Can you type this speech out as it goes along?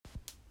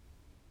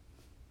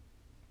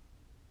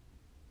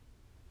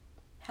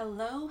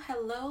Hello,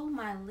 hello,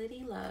 my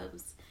Liddy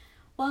loves.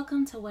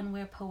 Welcome to When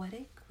We're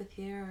Poetic with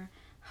your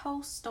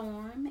host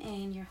Storm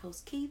and your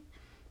host Keith.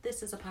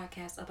 This is a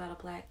podcast about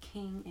a black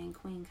king and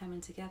queen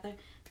coming together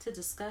to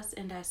discuss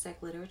and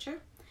dissect literature.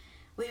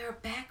 We are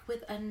back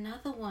with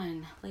another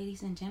one,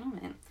 ladies and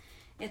gentlemen.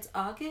 It's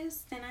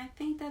August, and I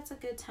think that's a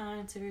good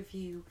time to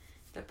review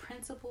the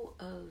principle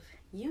of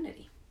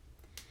unity.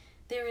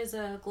 There is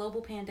a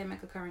global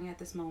pandemic occurring at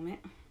this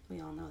moment.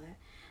 We all know that.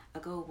 A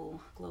global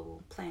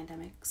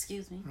pandemic,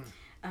 excuse me.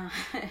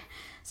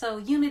 So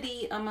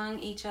unity among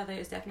each other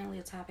is definitely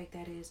a topic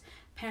that is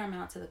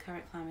paramount to the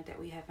current climate that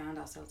we have found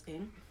ourselves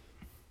in,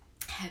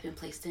 have been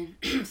placed in,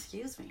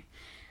 excuse me.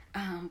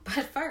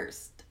 But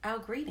first, our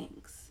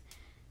greetings.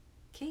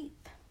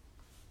 Keith,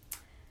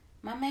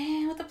 my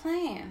man with a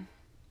plan,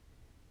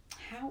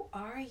 how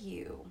are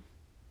you?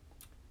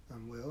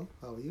 I'm well.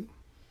 How are you?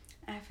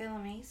 I feel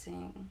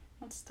amazing.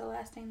 What's the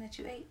last thing that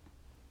you ate?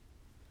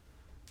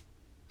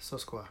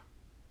 Sosqua.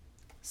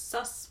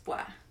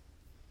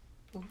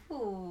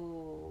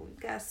 Ooh, you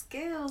got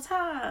skills,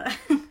 huh? A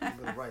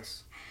bit of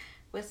rice.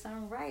 With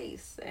some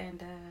rice.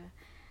 And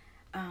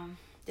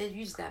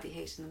you just gotta be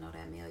Haitian to know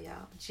that meal,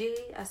 y'all.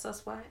 A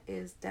sosqua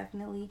is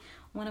definitely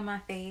one of my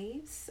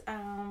faves.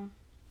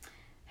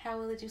 How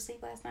well did you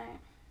sleep last night?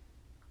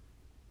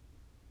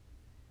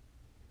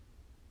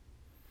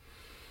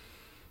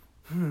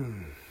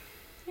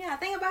 Yeah,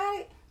 think about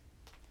it.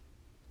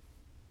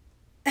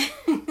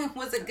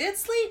 Was it good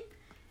sleep?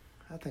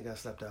 I think I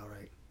slept all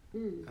right.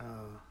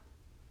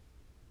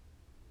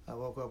 I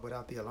woke up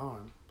without the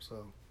alarm,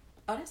 so.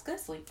 Oh, that's good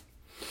sleep.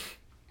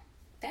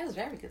 That is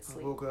very good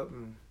sleep. I woke up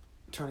and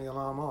turned the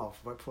alarm off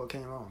right before it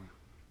came on.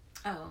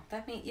 Oh,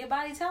 that means your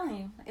body telling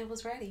you it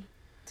was ready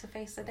to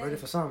face the day. Ready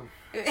for something.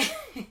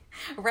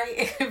 Right?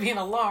 It could be an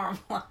alarm.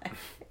 Like,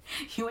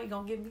 you ain't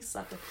gonna get me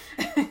sucker.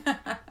 How'd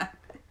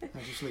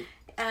you sleep?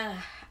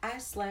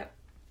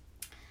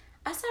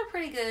 I slept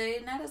pretty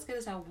good. Not as good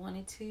as I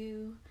wanted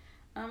to.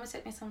 It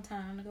took me some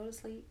time to go to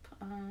sleep.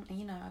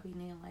 And I'll be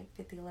needing like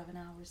 11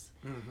 hours.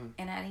 Mm-hmm.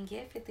 And I didn't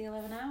get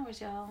 11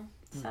 hours, y'all.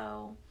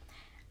 So,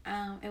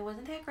 it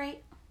wasn't that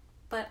great.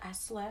 But I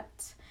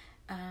slept.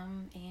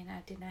 And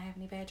I did not have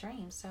any bad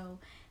dreams. So,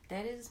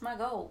 that is my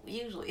goal,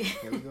 usually.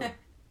 There we go.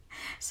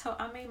 So,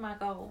 I made my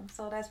goal.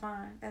 So, that's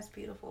fine. That's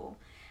beautiful.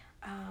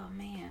 Oh,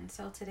 man.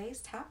 So, today's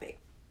topic.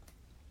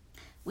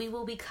 We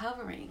will be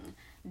covering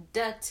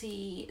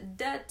Dutty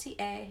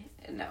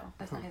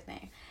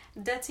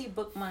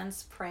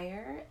Boukman's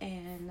Prayer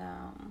and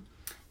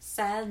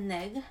Sal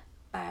Neg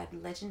by the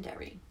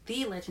legendary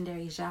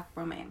Jacques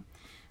Romain.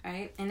 All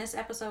right, in this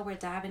episode, we're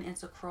diving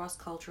into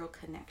cross-cultural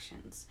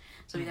connections.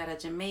 So we got a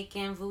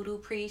Jamaican voodoo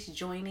priest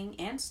joining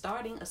and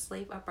starting a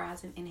slave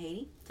uprising in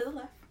Haiti to the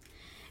left.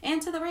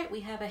 And to the right, we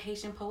have a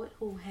Haitian poet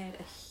who had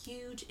a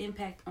huge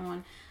impact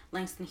on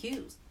Langston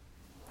Hughes.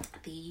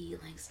 The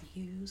Langston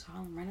Hughes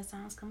Harlem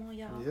Renaissance. Come on,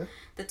 y'all. Yeah.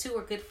 The two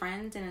were good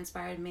friends and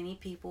inspired many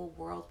people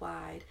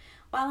worldwide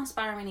while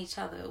inspiring each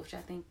other, which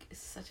I think is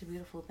such a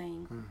beautiful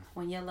thing.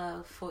 When your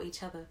love for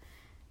each other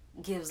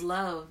gives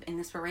love and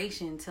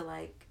inspiration to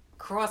like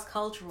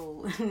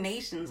cross-cultural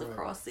nations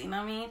across, you know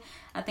what I mean?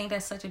 I think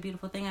that's such a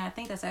beautiful thing. And I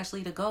think that's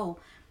actually the goal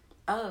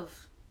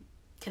of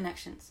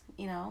connections,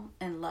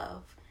 and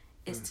love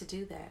is to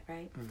do that,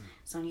 right?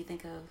 So when you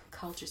think of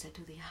cultures that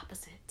do the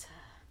opposite,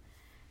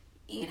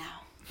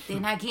 they're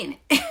not getting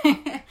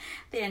it.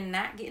 They're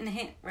not getting the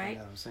hint, right?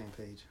 Yeah, on the same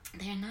page.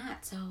 They're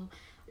not. So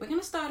we're going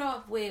to start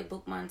off with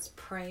Boukman's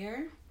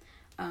Prayer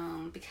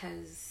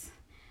because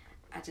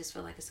I just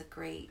feel like it's a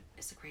great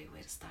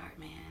way to start,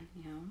 man,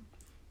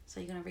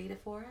 So you're going to read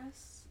it for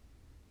us?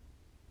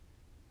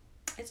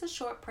 It's a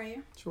short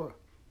prayer. Sure.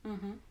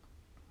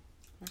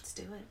 Let's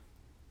do it.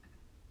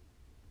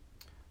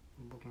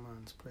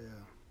 Boukman's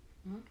Prayer.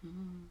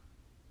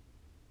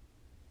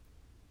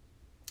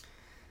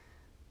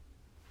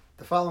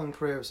 The following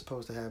prayer is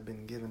supposed to have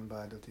been given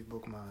by Dutty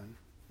Boukman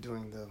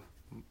during the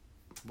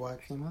Bois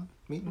Kaima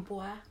meeting?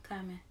 Bois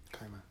Kaima.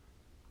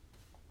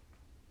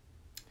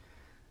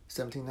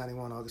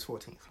 1791, August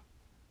 14th.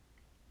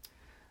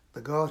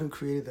 The God who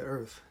created the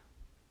earth,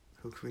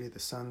 who created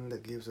the sun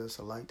that gives us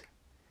a light,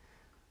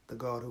 the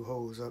God who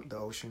holds up the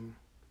ocean,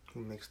 who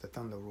makes the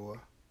thunder roar,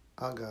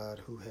 our God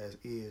who has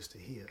ears to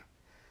hear.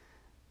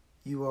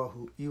 You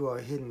are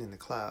hidden in the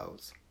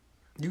clouds.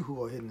 You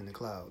who are hidden in the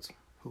clouds,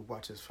 who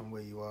watches from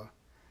where you are.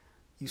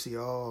 You see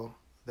all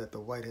that the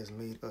white has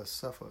made us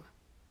suffer.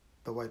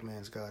 The white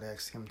man's God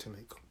asks him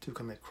to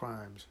commit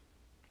crimes.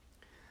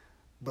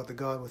 But the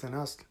God within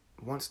us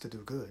wants to do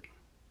good.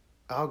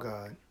 Our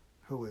God,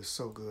 who is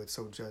so good,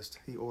 so just,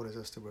 he orders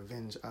us to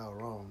revenge our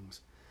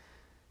wrongs.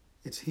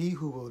 It's he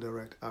who will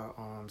direct our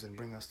arms and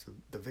bring us to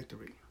the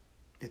victory.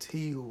 It's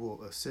he who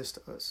will assist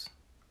us.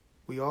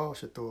 We all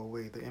should throw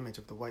away the image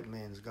of the white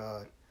man's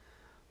God,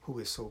 who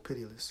is so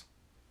pitiless.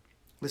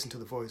 Listen to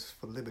the voice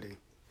for liberty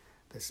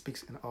that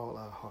speaks in all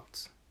our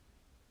hearts.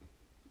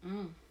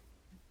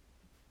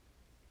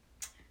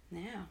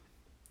 Now,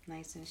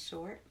 nice and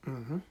short.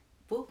 Mm-hmm.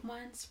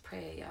 Boukman's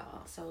Prayer,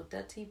 y'all. So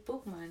Dutty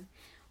Boukman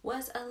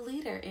was a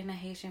leader in the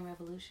Haitian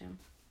Revolution,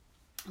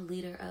 a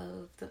leader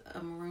of the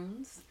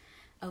Maroons,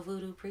 a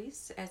voodoo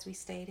priest, as we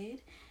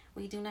stated.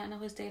 We do not know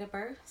his date of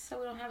birth, so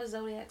we don't have a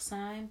zodiac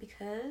sign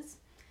because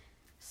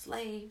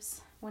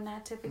slaves were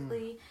not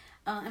typically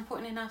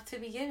important enough to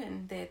be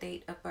given their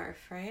date of birth,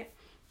 right?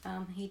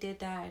 He did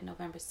die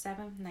November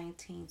 7th,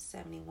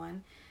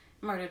 1971,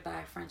 murdered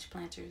by French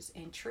planters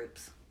and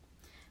troops.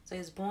 So he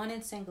was born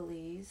in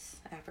Senegalese,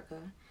 Africa,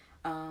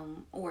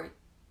 or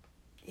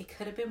it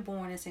could have been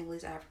born in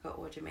Senegalese, Africa,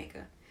 or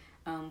Jamaica.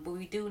 But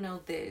we do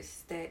know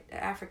this, that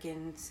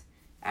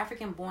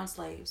African-born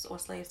slaves, or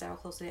slaves that were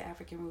close to their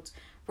African roots,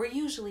 were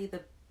usually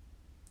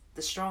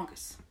the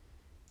strongest.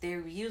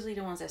 They're usually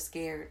the ones that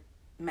scared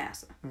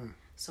massa.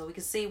 So we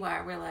can see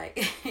why we're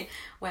like,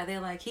 why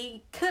they're like,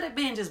 he could have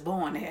been just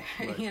born there.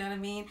 Right. You know what I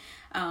mean?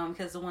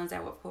 Because the ones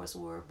that were, of course,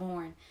 were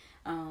born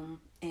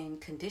and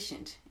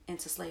conditioned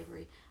into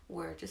slavery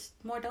were just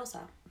more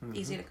docile,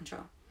 easier to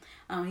control.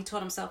 He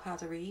taught himself how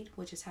to read,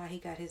 which is how he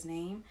got his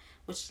name,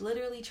 which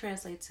literally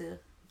translates to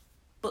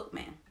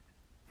bookman,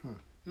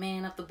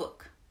 man of the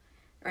book,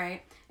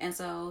 right? And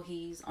so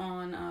he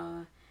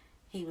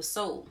was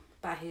sold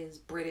by his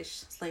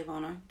British slave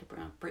owner. The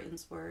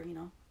Britons were,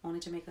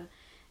 owning Jamaica,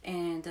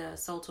 and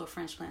sold to a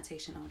French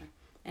plantation owner.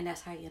 And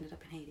that's how he ended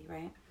up in Haiti,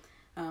 right?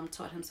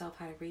 Taught himself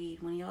how to read.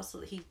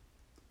 He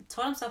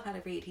taught himself how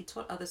to read, he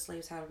taught other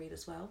slaves how to read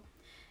as well.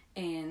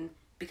 And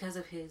because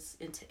of his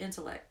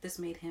intellect, this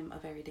made him a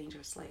very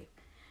dangerous slave,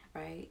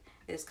 right?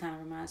 This kind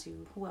of reminds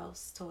you, who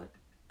else taught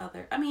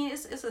other... I mean,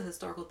 it's a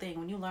historical thing.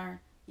 When you learn,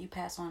 you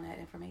pass on that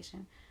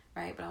information,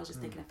 right? But I was just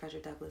thinking of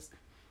Frederick Douglass,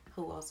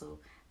 who also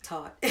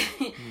taught.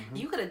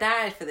 You could have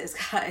died for this,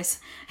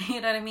 guys.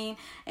 You know what I mean?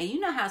 And you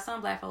know how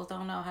some black folks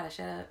don't know how to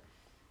shut up.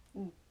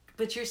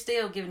 But you're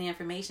still giving the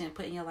information and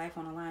putting your life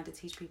on the line to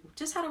teach people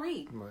just how to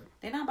read. Right.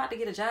 They're not about to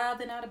get a job.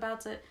 They're not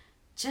about to...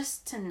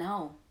 Just to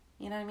know.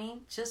 You know what I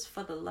mean? Just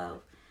for the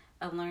love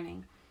of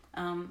learning.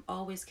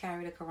 Always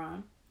carried a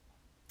Quran.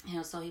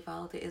 So he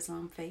followed the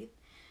Islam faith,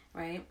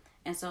 right?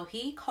 And so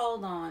he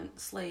called on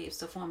slaves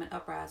to form an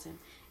uprising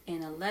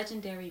in a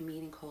legendary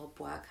meeting called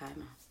Bois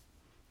Caïman.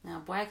 Now,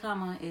 Bois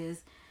Caïman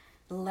is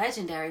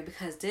legendary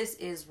because this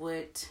is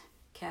what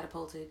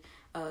catapulted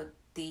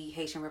the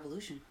Haitian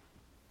Revolution.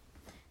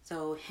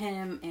 So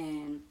him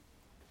and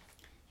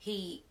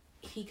he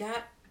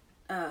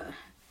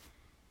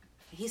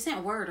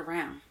sent word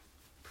around,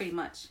 pretty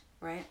much,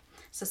 right?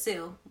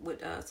 Cecile,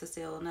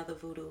 another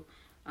voodoo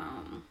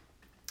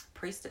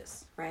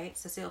priestess, right?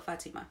 Cecile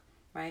Fatima,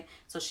 right?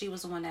 So she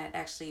was the one that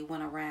actually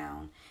went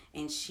around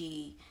and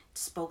she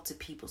spoke to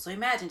people. So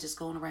imagine just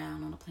going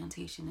around on a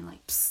plantation and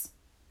like, psst,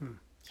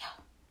 yo,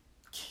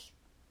 Keith,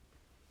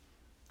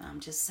 I'm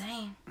just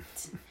saying,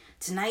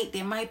 tonight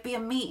there might be a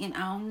meeting.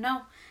 I don't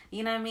know.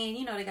 You know what I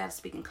mean? They got to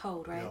speak in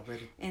code, right? Yeah,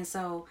 and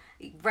so,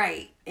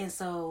 right. And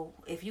so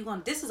if you're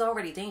going, this is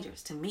already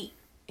dangerous to meet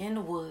in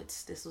the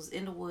woods. This was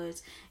in the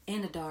woods,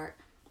 in the dark,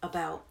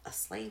 about a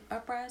slave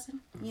uprising.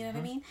 You know what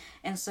I mean?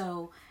 And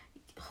so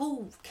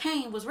who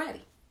came was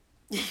ready.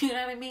 You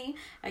know what I mean?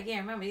 Again,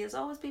 remember, there's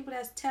always people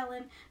that's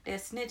telling,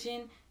 that's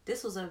snitching.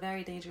 This was a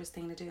very dangerous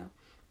thing to do.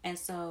 And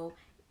so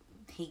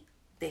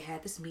they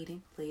had this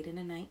meeting late in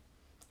the night,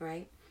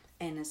 right?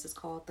 And this is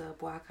called the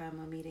Bois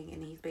Caïman meeting.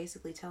 And he's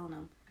basically telling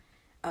them,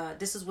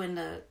 this is when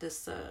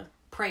this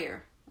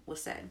prayer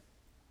was said.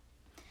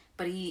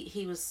 But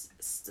he was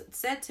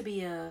said to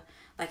be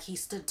he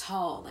stood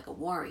tall, like a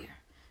warrior,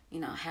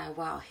 had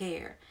wild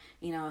hair.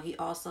 He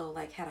also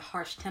had a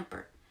harsh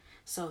temper.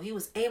 So he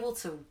was able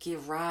to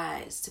give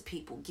rise to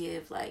people,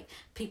 give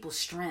people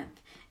strength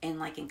and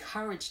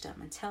encourage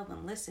them and tell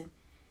them, listen,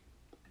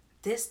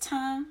 this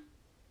time,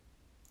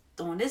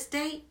 on this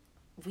date,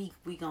 we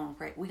going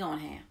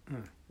ham.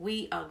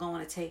 We are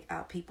going to take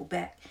our people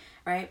back,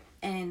 right?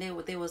 And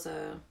there was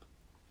an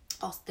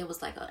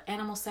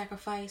animal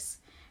sacrifice,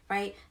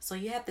 right? So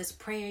you have this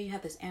prayer, you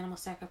have this animal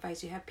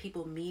sacrifice, you have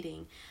people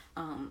meeting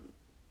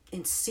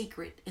in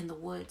secret in the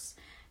woods.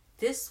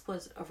 This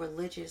was a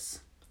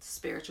religious,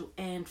 spiritual,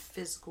 and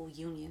physical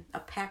union. A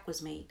pact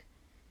was made,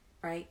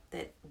 right?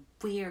 That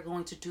we are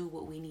going to do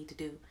what we need to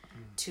do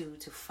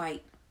to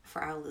fight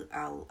for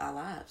our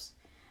lives,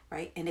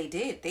 right? And they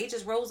did. They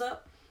just rose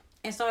up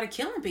and started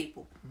killing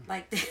people.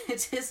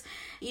 It's just,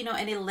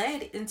 and it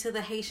led into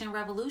the Haitian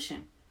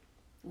Revolution,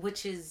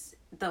 which is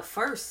the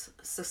first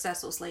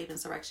successful slave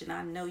insurrection.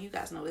 I know you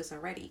guys know this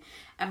already.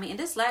 I mean, and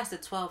this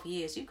lasted 12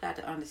 years. You've got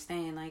to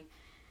understand,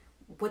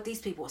 what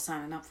these people were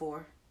signing up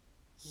for.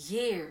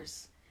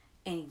 Years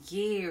and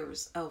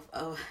years of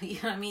you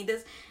know what I mean?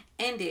 This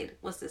ended,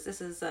 what's this? This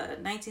is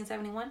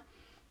 1971.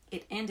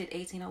 It ended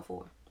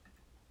 1804.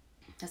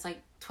 That's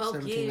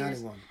 12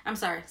 years. I'm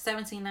sorry,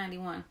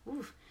 1791.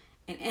 Oof.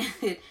 It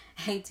ended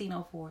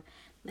 1804.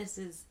 This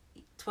is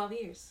 12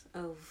 years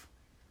of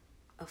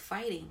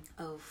fighting,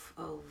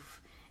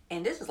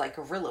 and this is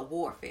guerrilla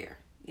warfare.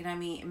 You know what I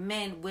mean?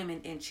 Men, women,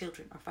 and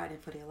children are fighting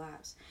for their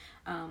lives.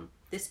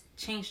 This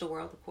changed the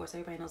world, of course.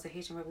 Everybody knows the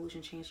Haitian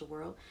Revolution changed the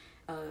world.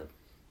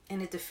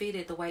 And it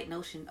defeated the white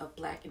notion of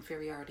black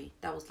inferiority.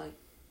 That was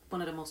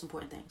one of the most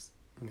important things.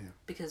 Yeah.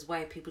 Because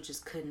white people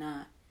just could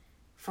not,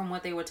 from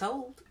what they were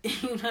told,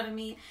 you know what I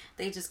mean?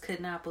 They just could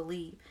not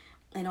believe.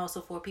 And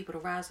also for people to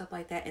rise up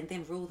like that and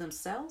then rule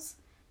themselves,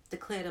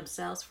 declare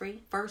themselves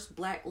free. First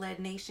black-led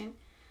nation,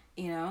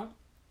 you know.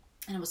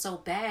 And it was so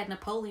bad.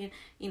 Napoleon,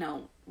 you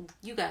know,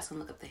 you guys can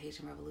look up the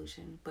Haitian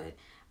Revolution, but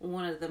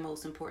one of the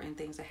most important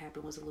things that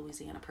happened was the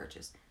Louisiana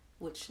Purchase,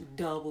 which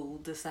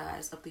doubled the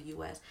size of the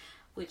U.S.,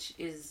 which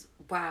is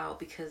wild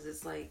because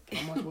it's like...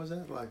 How much was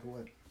that? Like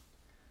what?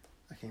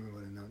 I can't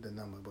remember the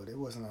number, but it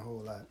wasn't a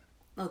whole lot.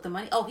 Oh, the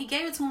money? Oh, he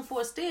gave it to him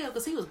for a steal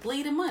because he was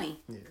bleeding money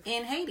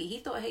in Haiti. He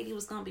thought Haiti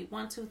was going to be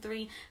 1, 2,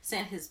 3,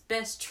 sent his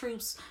best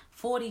troops,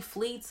 40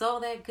 fleets, all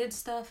that good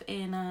stuff.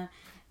 And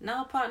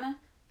no, partner.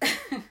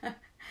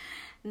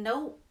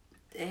 Nope.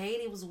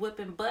 Haiti was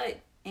whipping butt,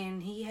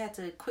 and he had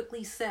to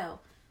quickly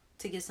sell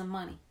to get some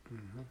money.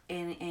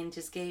 And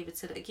just gave it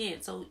to the...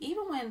 Again, so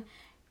even when...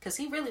 Because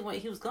he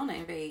was going to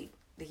invade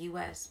the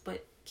U.S.,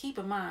 but keep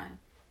in mind,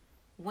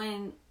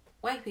 when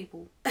white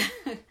people...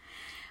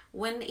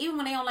 Even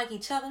when they don't like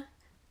each other,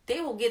 they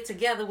will get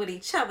together with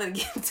each other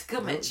to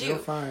come at you.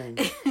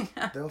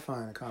 They'll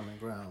find a common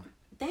ground.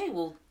 They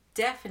will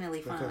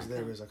definitely find because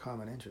there is a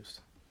common interest.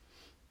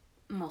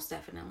 Most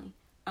definitely.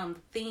 The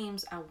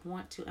themes I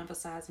want to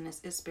emphasize in this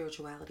is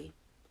spirituality,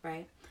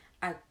 right?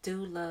 I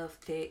do love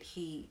that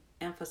he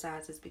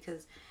emphasizes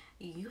because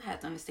you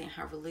have to understand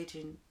how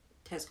religion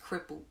has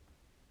crippled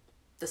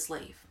the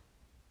slave,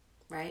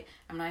 right?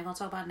 I'm not even gonna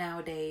talk about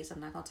nowadays.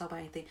 I'm not gonna talk about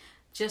anything.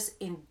 Just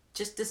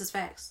this is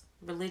facts.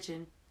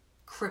 Religion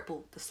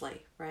crippled the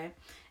slave, right?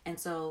 And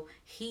so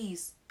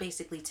he's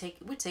basically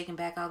we're taking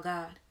back our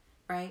God,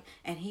 right?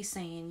 And he's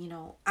saying, you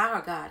know,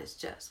 our God is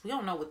just. We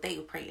don't know what they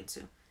were praying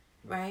to,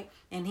 right?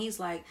 And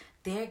he's like,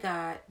 their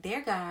God,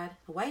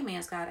 the white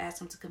man's God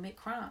asked him to commit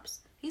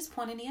crimes. He's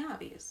pointing the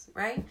obvious,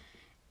 right?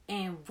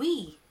 And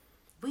we,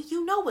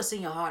 you know what's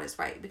in your heart is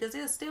right, because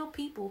there's still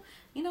people,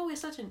 you know, we're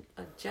such a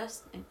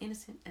just and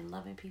innocent and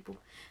loving people.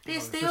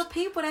 There's still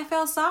people that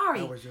felt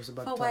sorry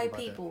for white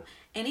people.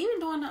 And even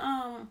during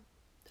the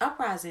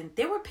uprising,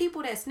 there were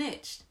people that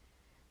snitched,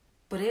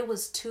 but it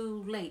was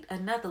too late.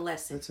 Another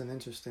lesson. It's an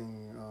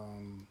interesting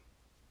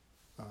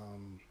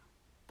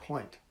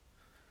point.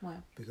 What?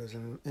 Because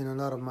in a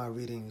lot of my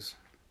readings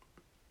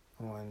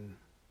on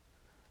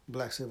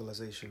black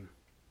civilization,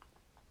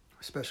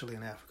 especially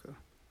in Africa,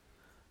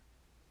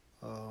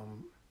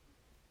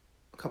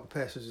 a couple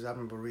passages I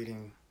remember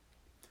reading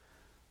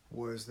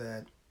was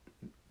that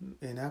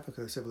in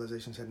Africa,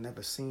 civilizations had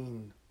never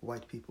seen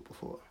white people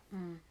before.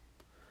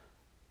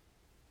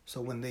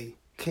 So when they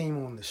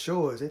came on the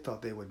shores, they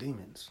thought they were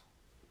demons,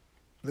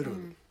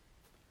 literally.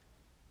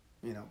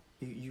 You know,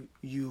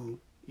 you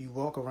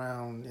walk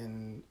around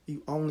and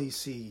you only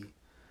see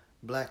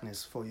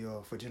blackness for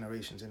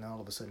generations, and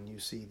all of a sudden you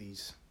see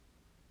these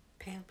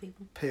pale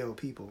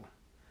people.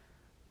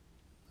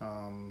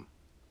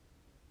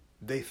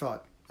 They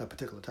thought a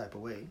particular type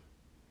of way.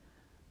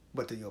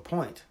 But to your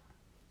point,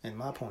 and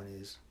my point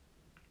is,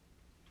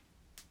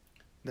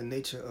 the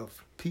nature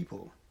of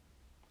people,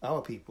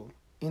 our people,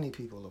 any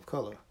people of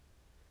color,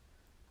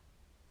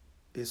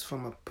 is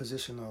from a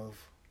position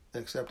of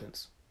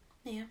acceptance.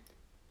 Yeah.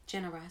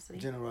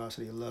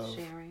 Generosity, love,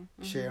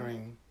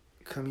 sharing,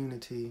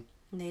 community,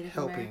 Native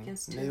helping.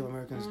 Americans too. Native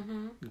Americans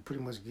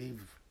pretty much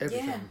gave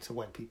everything to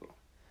white people.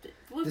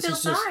 We feel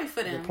sorry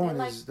for them.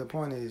 The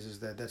point is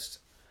that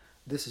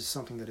this is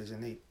something that is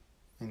innate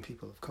in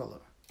people of color.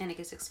 And it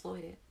gets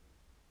exploited.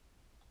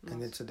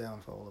 And it's a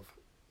downfall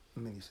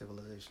of many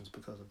civilizations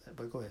because of that.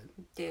 But go ahead.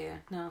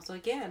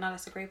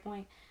 That's a great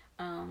point.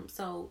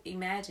 So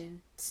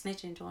imagine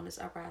snitching during this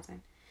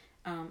uprising.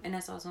 And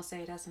that's what I was going to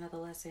say. That's another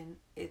lesson.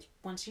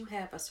 Once you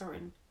have a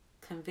certain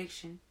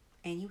conviction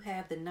and you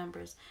have the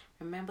numbers,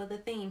 remember the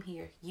theme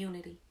here,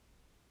 unity.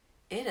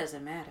 It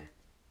doesn't matter.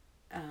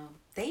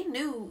 They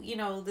knew, you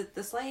know,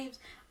 the slaves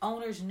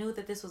owners knew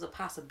that this was a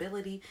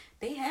possibility.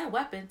 They had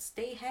weapons.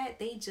 They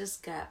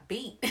just got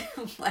beat.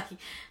 Like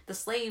the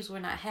slaves were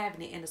not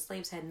having it, and the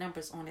slaves had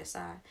numbers on their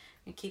side.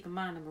 And keep in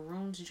mind, the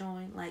Maroons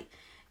joined. Like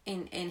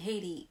in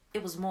Haiti,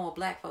 it was more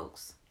black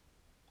folks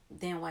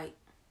than white.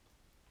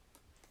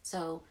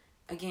 So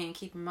again,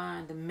 keep in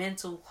mind the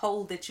mental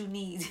hold that you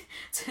need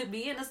to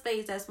be in a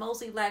space that's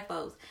mostly black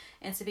folks,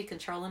 and to be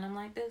controlling them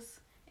like this,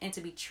 and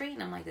to be treating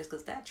them like this,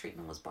 because that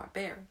treatment was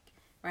barbaric.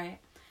 Right?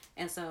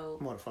 And so...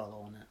 More to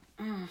follow on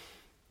that.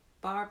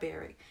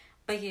 Barbaric.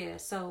 But yeah,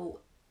 so,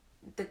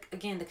 the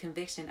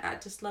conviction. I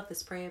just love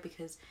this prayer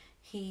because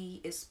he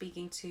is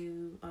speaking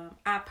to...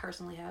 I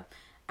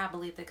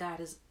believe that God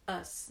is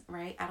us,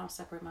 right? I don't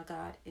separate my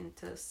God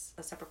into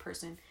a separate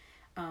person.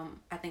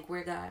 I think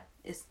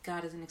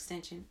God is an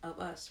extension of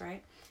us,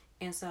 right?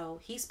 And so,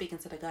 he's speaking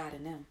to the God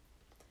in them.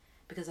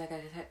 Because like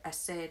I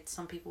said,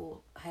 some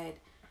people had...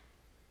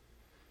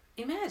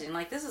 Imagine,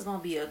 like, this is going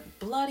to be a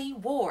bloody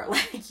war.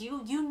 Like, they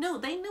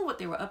knew what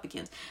they were up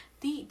against.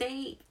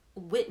 They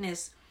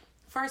witnessed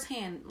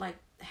firsthand, like,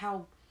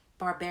 how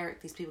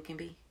barbaric these people can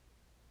be.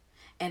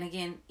 And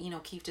again, you know,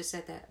 Keith just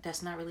said that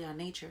that's not really our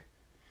nature.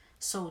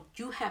 So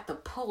you have to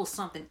pull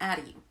something out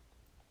of you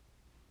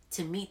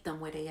to meet them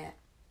where they at.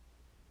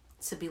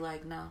 To be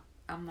like, no,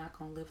 I'm not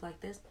going to live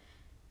like this.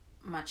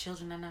 My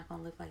children are not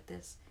going to live like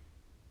this.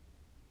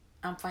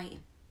 I'm fighting.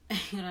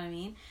 You know what I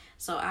mean?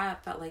 So I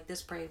felt like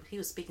this prayer, he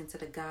was speaking to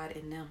the God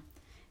in them.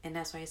 And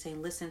that's why he's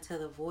saying, listen to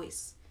the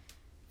voice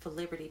for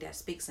liberty that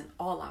speaks in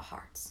all our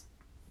hearts.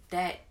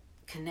 That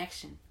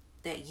connection,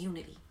 that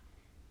unity,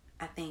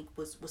 I think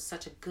was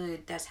such a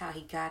good, that's how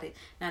he got it.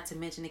 Not to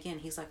mention, again,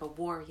 he's like a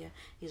warrior.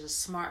 He's a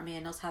smart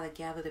man, knows how to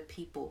gather the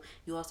people.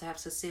 You also have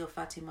Cecile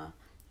Fatima,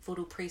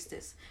 voodoo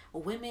priestess.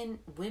 Women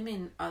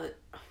are,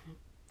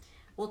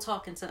 we'll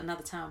talk into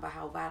another time about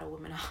how vital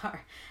women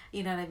are.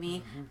 You know what I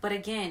mean? Mm-hmm. But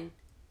again,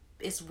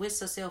 it's with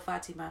Cecile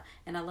Fatima,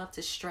 and I love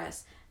to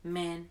stress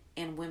men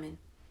and women.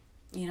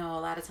 You know, a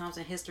lot of times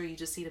in history, you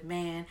just see the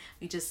man,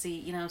 you just see,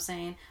 you know what I'm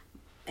saying?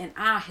 In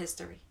our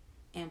history,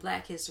 in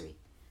Black history,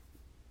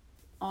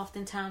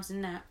 oftentimes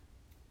than not,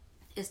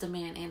 it's the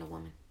man and the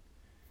woman.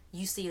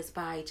 You see us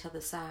by each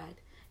other's side.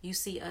 You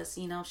see us,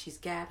 you know, she's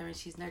gathering,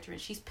 she's nurturing,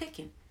 she's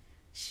picking.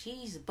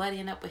 She's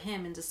buddying up with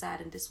him and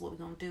deciding this is what we're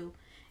going to do.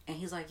 And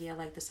he's like, yeah, I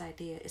like this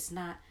idea. It's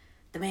not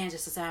the man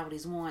just decide what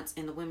he wants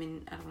and the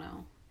women, I don't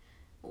know,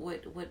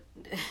 what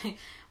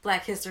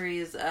Black history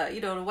is,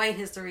 you know, the white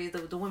history,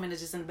 the women are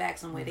just in the back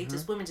somewhere.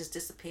 Mm-hmm. Women just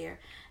disappear.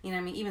 You know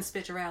what I mean? Even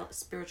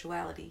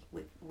spirituality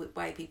with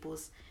white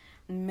people's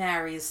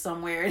marries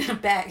somewhere in the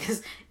back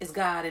is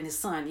God and his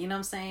son. You know what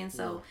I'm saying?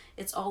 So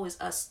it's always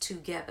us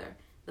together,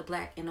 the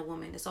Black and the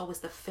woman. It's always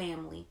the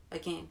family.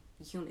 Again,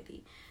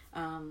 unity.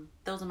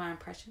 Those are my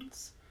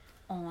impressions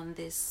on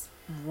this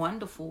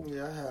wonderful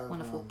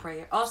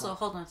prayer. Also,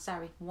 hold on,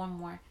 sorry, one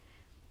more.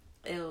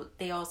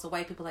 They also,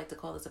 white people like to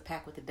call this a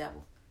pact with the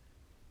devil,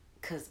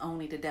 because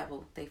only the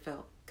devil, they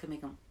felt, could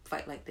make them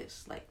fight like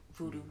this, like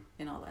voodoo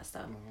and all that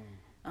stuff.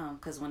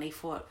 Because when they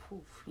fought, you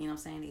know what I'm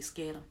saying, they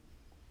scared them.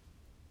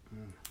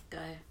 Go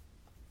ahead.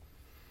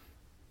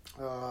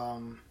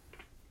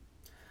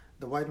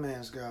 The white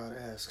man's God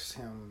asks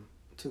him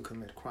to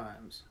commit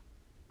crimes.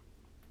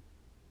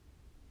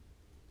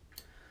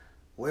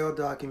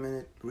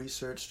 Well-documented,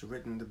 researched,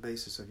 written the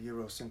basis of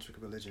Eurocentric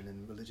religion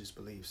and religious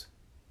beliefs,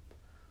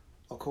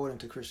 according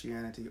to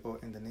Christianity or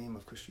in the name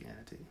of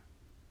Christianity,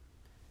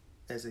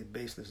 as a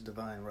baseless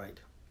divine right.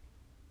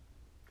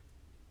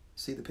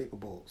 See the papal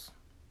bulls.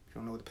 If you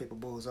don't know what the papal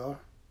bulls are,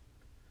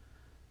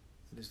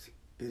 it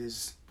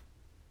is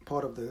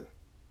part of the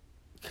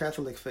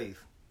Catholic faith,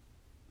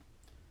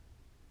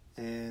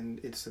 and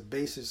it's the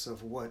basis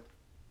of what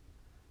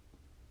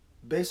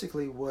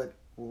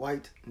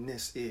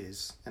whiteness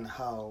is, and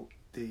how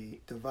the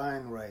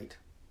divine right,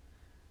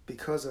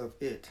 because of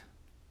it,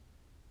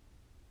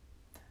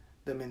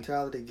 the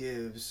mentality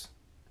gives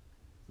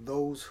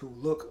those who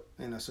look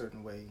in a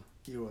certain way,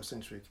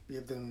 Eurocentric,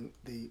 give them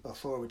the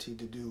authority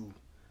to do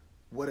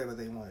whatever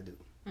they want to do.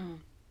 And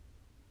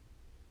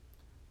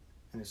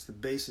it's the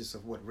basis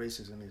of what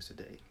racism is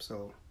today.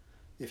 So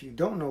if you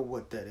don't know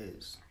what that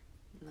is,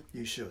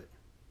 you should.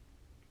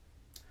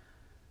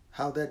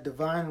 How that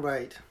divine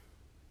right,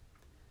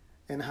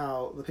 and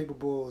how the papal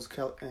bulls,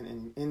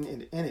 and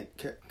in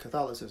it,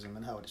 Catholicism,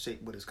 and how it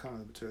shaped what is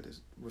commonly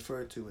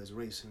referred to as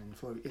race and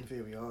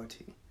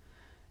inferiority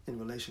in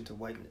relation to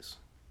whiteness.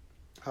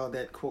 How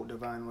that, quote,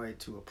 divine right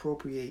to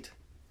appropriate,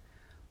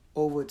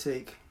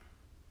 overtake,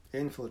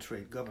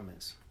 infiltrate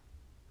governments,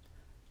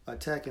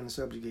 attack and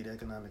subjugate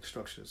economic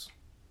structures,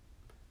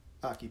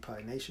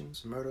 occupy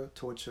nations, murder,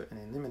 torture, and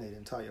eliminate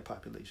entire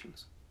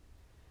populations,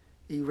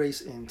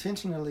 erase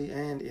intentionally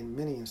and in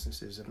many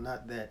instances, if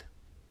not that,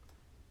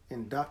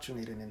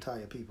 indoctrinate an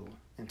entire people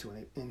into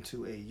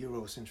a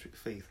Eurocentric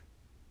faith,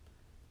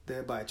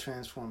 thereby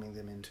transforming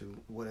them into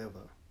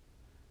whatever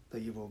the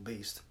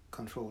Euro-based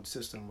controlled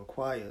system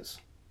requires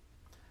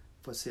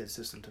for said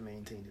system to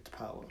maintain its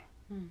power.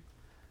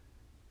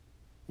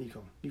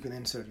 You can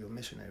insert your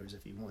missionaries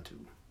if you want to.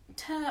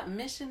 Top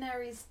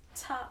missionaries,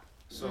 top.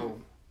 So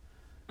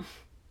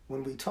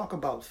when we talk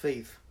about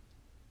faith,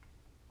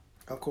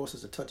 of course,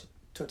 it's a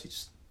touchy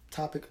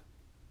topic.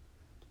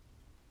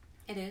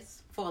 It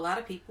is for a lot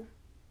of people.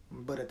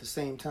 But at the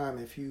same time,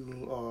 if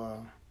you are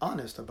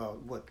honest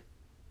about what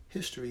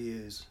history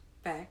is,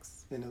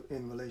 facts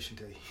in relation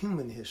to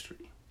human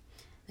history,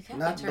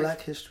 not Church.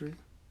 Black history,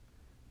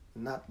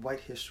 not white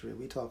history,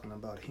 we're talking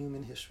about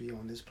human history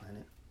on this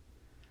planet,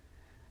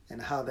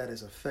 and how that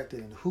is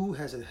affected, and who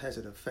has it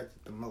affected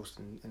the most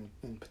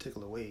in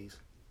particular ways.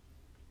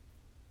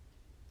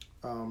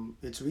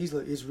 It's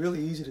really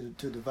easy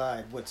to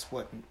divide what's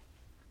what,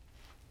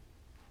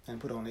 and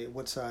put on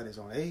what side is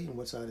on A and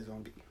what side is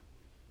on B.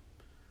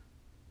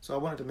 So I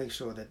wanted to make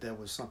sure that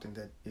was something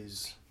that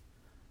is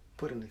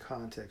put into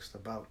context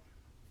about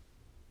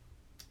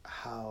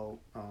how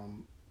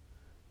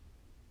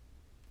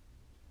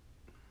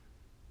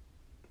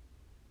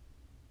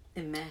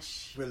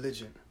enmesh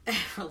religion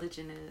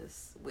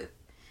is with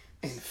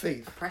and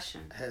faith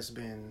oppression has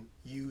been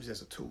used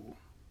as a tool.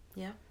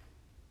 Yeah.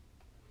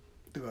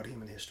 Throughout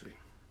human history.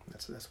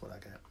 That's what I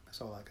got.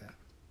 That's all I got.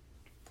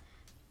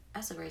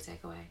 That's a great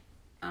takeaway.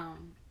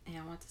 And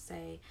I want to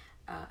say,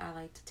 I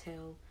like to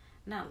tell,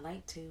 not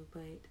like to,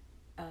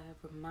 but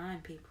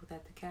remind people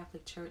that the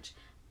Catholic Church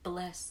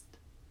blessed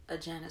a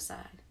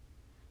genocide.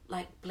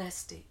 Like,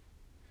 blessed it.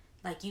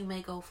 Like, you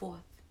may go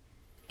forth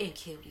and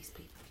kill these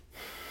people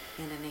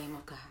in the name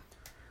of God.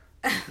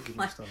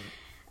 Like,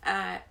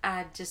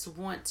 I just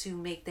want to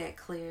make that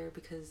clear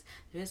because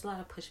there is a lot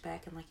of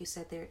pushback, and like you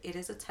said, it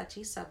is a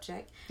touchy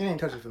subject. It ain't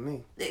touchy for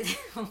me.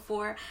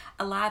 For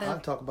a lot of I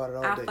talk about it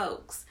all our day.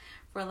 folks.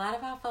 For a lot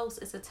of our folks,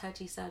 it's a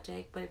touchy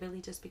subject, but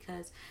really just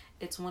because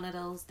it's one of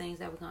those things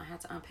that we're going to have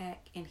to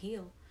unpack and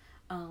heal.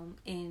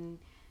 And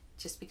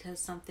just because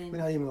something... We're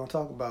not even going to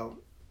talk about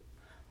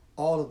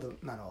all of the...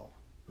 Not all.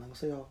 I'm not going to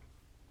say all.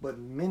 But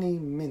many,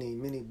 many,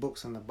 many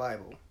books in the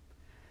Bible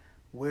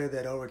where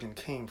that origin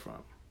came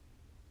from.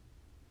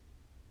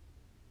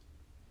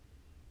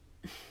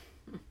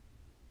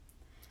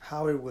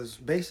 How it was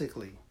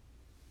basically...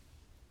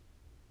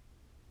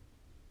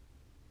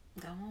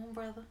 Go on,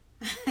 brother.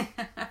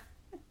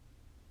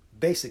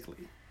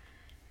 Basically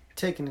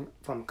taken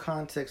from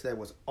context that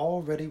was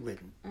already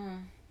written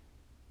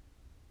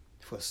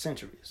for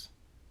centuries.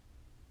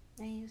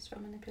 And used for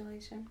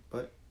manipulation.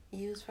 But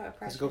used for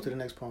oppression. let's go to the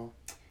next poem.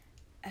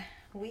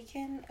 We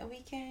can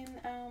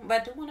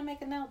but I do want to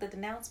make a note. The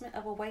denouncement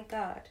of a white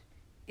god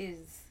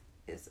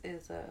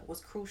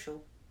was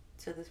crucial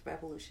to this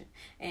revolution.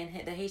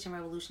 And the Haitian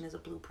Revolution is a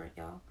blueprint,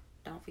 y'all.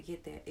 Don't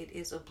forget that. It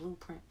is a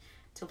blueprint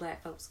to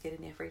black folks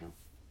getting their freedom.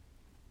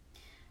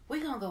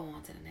 We're going to go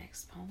on to the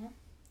next poem.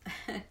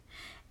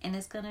 And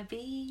it's going to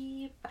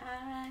be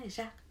by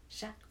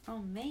Jacques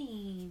from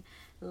Maine,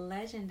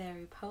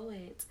 legendary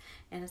poet.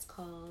 And it's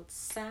called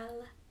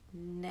Sal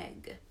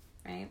Neg,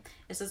 right?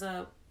 This is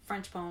a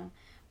French poem,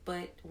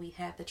 but we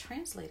have the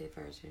translated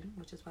version,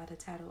 which is why the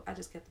title, I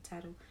just kept the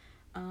title,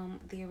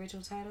 the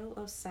original title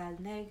of Sal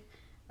Neg,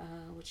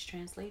 which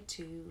translates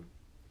to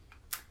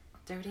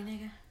dirty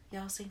nigga.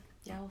 Y'all see?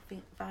 Y'all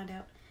find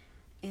out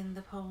in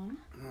the poem.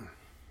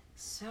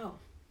 So,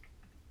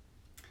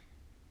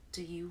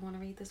 do you want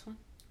to read this one?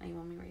 Or you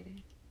want me to read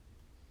it?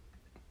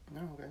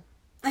 No,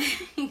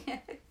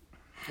 okay.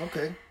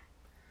 Okay.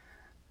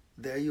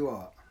 There you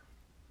are.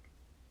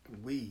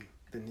 We,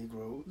 the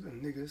Negroes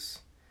and niggas,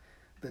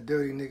 the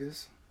dirty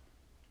niggas,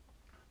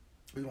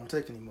 we won't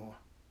take anymore.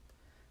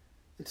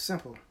 It's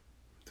simple.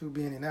 Through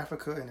being in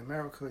Africa and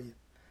America,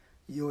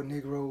 your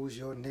Negroes,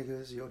 your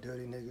niggas, your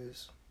dirty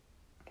niggas.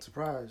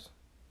 Surprise.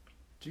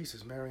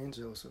 Jesus, Mary, and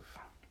Joseph.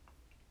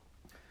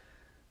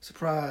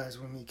 Surprise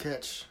when we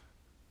catch,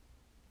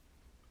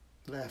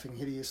 laughing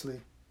hideously,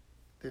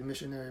 the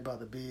missionary by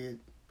the beard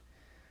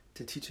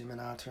to teach him in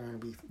our turn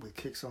with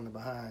kicks on the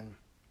behind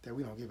that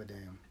we don't give a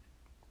damn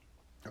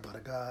about a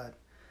God.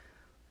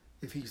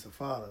 If he's the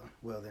Father,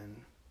 well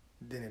then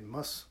it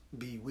must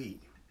be we.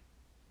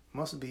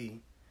 Must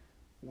be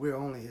we're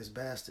only his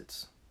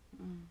bastards.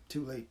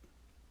 Too late.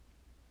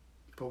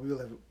 For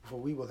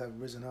we will have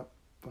risen up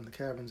from the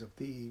caverns of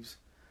thieves,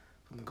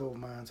 from the gold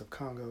mines of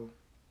Congo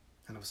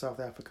and of South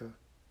Africa.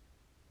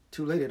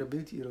 Too late. It'll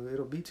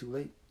be too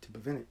late to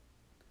prevent it.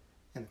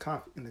 In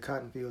the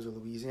cotton fields of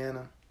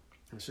Louisiana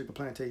and the sugar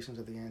plantations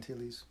of the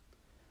Antilles,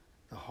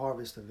 the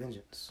harvest of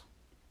vengeance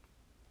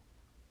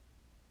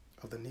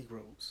of the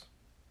Negroes,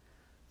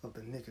 of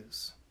the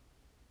niggas,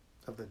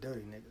 of the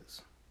dirty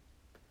niggas,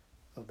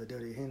 of the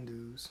dirty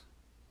Hindus,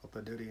 of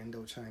the dirty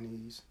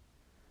Indo-Chinese,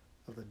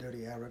 of the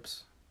dirty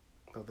Arabs,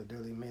 of the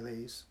dirty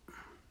Malays,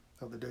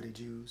 of the dirty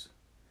Jews,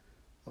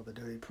 of the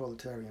dirty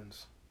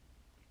proletarians.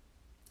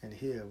 And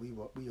here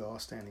we are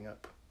standing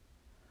up,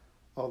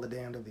 all the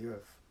damned of the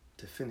earth,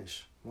 to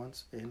finish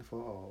once and for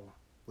all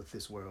with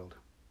this world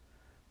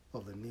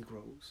of the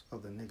Negroes,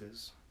 of the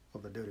niggas,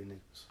 of the dirty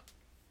niggas.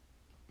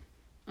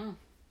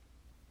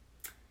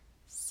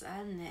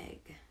 Sal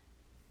Neg,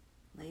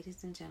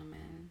 ladies and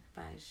gentlemen,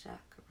 by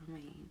Jacques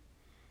Romain.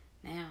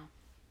 Now,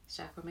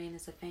 Jacques Romain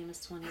is a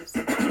famous 20th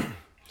century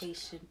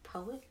Haitian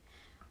poet,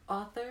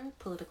 author,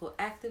 political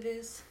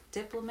activist,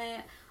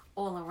 diplomat,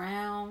 all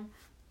around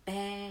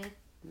bad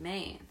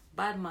man,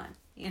 bad man,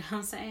 you know what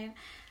I'm saying?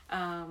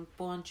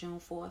 Born June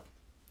 4th,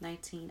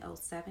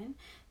 1907,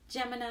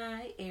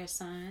 Gemini, air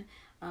sign,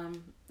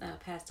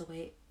 passed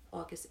away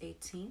August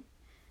 18th,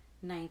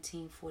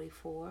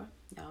 1944.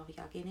 Y'all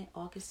getting it?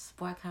 August,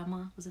 Black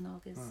Month was in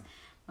August.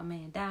 My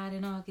man died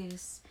in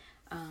August.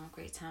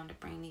 Great time to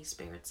bring these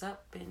spirits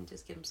up and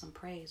just give him some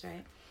praise,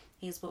 right?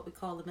 He's what we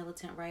call a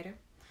militant writer.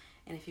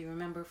 And if you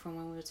remember from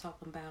when we were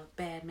talking about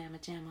Bad Mama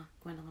Jamma,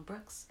 Gwendolyn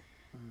Brooks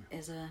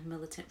is a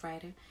militant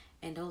writer.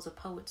 And those are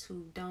poets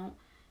who don't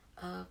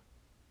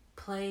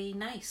play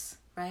nice,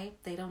 right?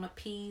 They don't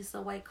appease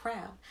the white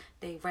crowd.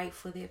 They write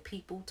for their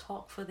people,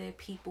 talk for their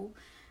people,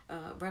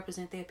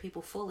 represent their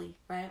people fully,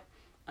 right?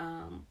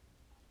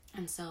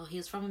 And so he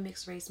was from a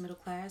mixed race middle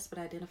class, but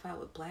identified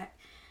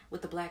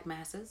with the black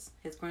masses.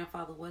 His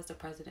grandfather was the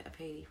president of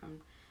Haiti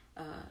from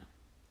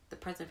the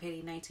president of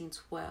Haiti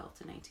 1912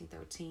 to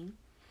 1913,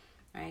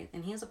 right?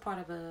 And he was a part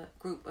of a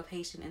group of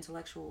Haitian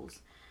intellectuals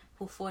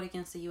who fought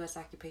against the U.S.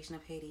 occupation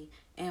of Haiti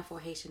and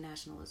for Haitian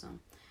nationalism.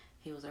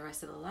 He was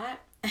arrested a lot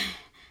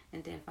and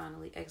and then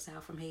finally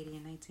exiled from Haiti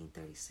in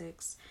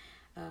 1936.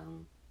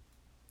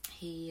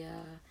 He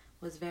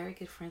was very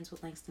good friends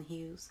with Langston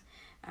Hughes.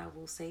 I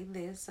will say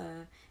this,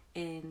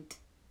 and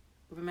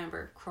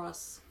remember,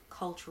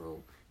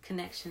 cross-cultural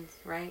connections,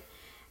 right?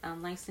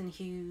 Langston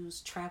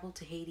Hughes traveled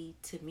to Haiti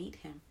to meet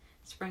him.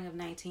 Spring of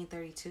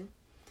 1932.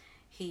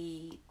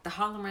 The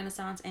Harlem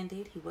Renaissance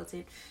ended. He was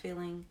a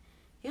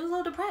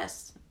little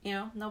depressed.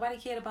 Nobody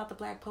cared about the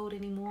black poet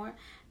anymore.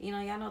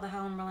 Y'all know the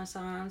Harlem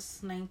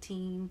Renaissance,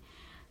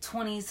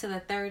 1920s to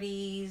the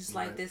 30s,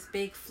 like this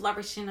big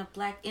flourishing of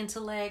black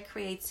intellect,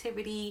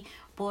 creativity,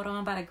 brought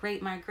on by the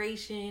Great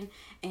Migration,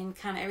 and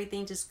kind of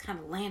everything just kind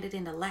of landed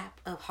in the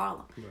lap of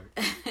Harlem.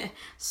 Right.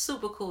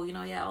 Super cool.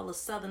 All the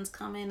Southerns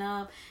coming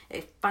up,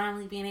 they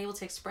finally being able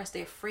to express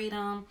their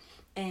freedom.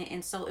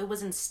 And so it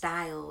was in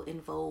style,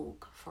 in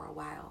vogue for a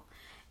while.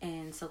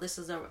 And so this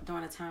is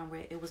during a time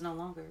where it was no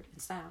longer in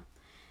style.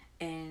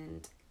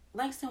 And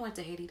Langston went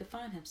to Haiti to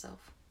find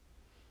himself.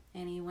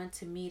 And he went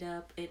to meet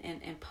up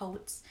and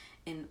poets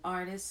and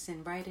artists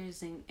and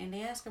writers. And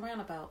they asked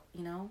around about,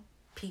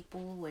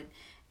 people.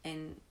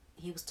 And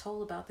he was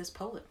told about this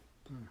poet,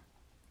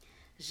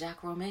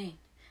 Jacques Romain.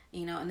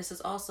 And this is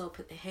also,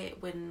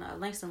 when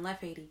Langston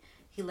left Haiti,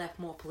 he left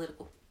more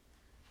political,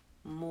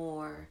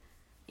 more,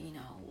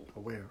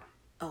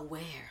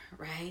 aware,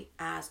 right?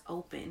 Eyes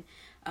open.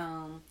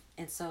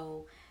 And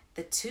so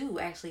the two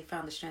actually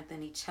found the strength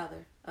in each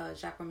other.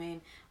 Jacques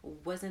Romain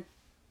wasn't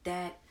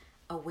that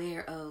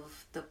aware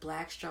of the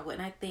black struggle.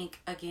 And I think,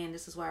 again,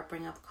 this is why I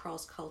bring up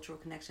cross-cultural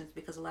connections,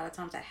 because a lot of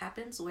times that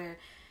happens where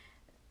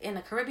in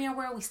the Caribbean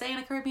world, we stay in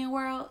the Caribbean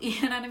world,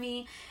 you know what I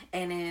mean?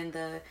 And in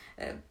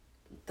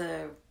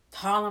the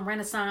Harlem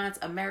Renaissance,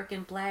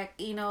 American black,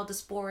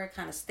 diaspora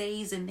kind of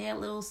stays in their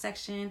little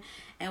section,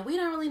 and we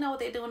don't really know what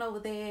they're doing over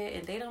there,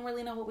 and they don't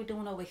really know what we're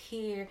doing over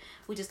here.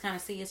 We just kind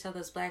of see each other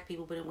as black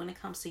people, but when it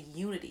comes to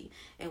unity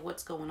and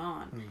what's going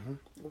on,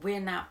 we're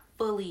not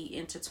fully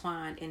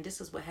intertwined, and this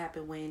is what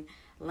happened when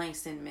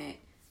Langston met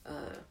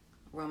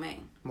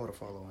Romain. More to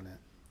follow on that.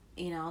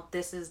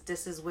 This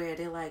is where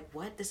they're like,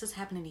 what? This is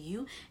happening to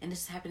you, and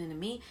this is happening to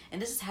me,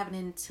 and this is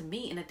happening to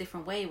me in a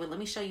different way. But let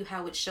me show you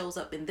how it shows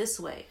up in this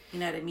way. You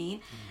know what I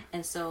mean?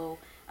 And so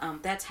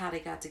that's how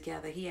they got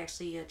together. He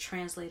actually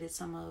translated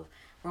some of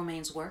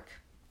Romain's work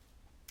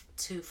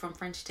from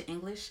French to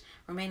English.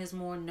 Romain is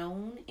more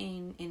known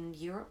in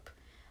Europe,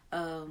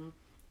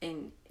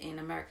 in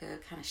America,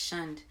 kind of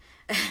shunned.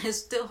 It's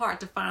still hard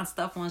to find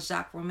stuff on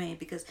Jacques Romain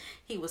because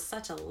he was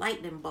such a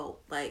lightning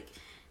bolt. Like,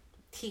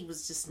 he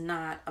was just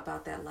not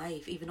about that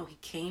life. Even though he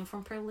came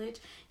from privilege,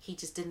 he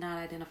just did not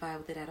identify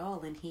with it at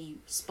all. And he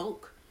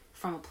spoke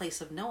from a place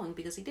of knowing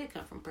because he did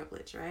come from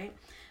privilege, right?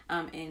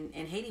 And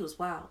Haiti was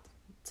wild.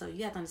 So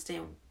you have to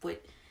understand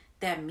what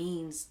that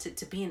means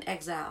to be in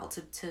exile,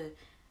 to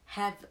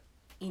have,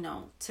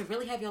 to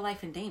really have your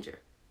life in danger.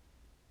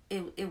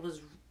 It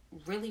was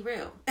really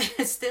real.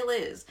 It still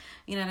is.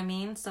 You know what I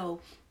mean?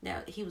 So yeah,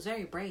 he was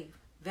very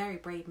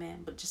brave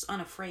man, but just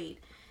unafraid.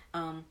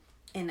 And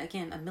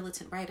again, a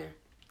militant writer,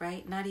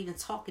 right? Not even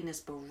talking this,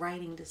 but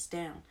writing this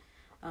down.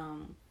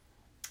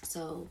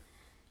 So,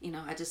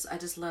 I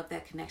just love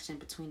that connection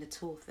between the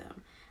two of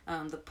them.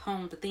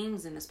 The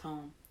themes in this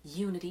poem,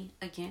 unity,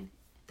 again,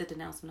 the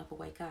denouncement of a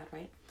white God,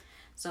 right?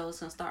 So it's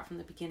going to start from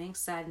the beginning,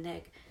 side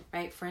neg,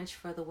 right? French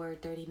for the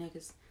word dirty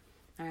niggas.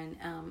 And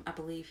I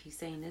believe he's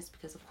saying this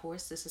because, of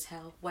course, this is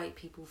how white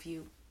people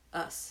view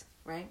us,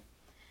 right?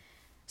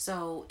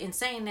 So in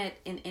saying that,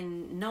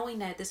 in knowing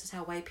that this is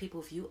how white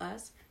people view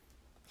us,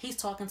 he's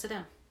talking to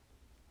them.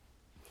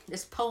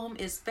 This poem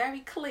is very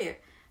clear.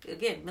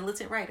 Again,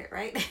 militant writer,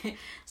 right?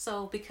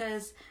 So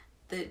because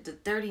the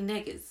dirty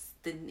niggas,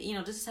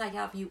 this is how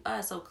y'all view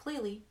us. So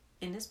clearly,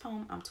 in this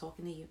poem, I'm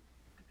talking to you.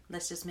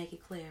 Let's just make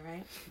it clear,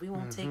 right? We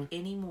won't take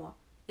any more.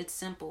 It's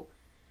simple.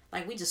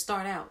 Like, we just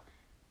start out.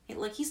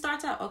 Look, he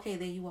starts out, okay,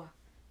 there you are.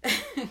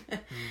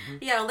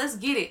 Yo, let's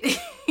get it.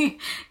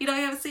 You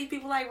ever see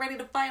people like ready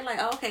to fight? Like,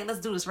 oh, okay, let's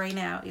do this right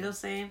now. You know what I'm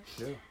saying?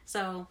 Yeah.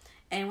 So,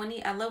 and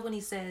I love when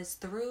he says,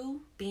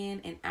 through being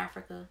in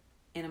Africa,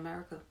 in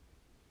America.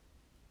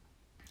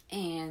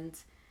 And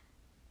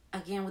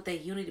again, with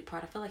that unity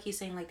part, I feel like he's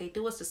saying like they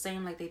do us the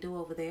same like they do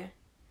over there.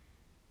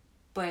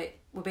 But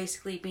we're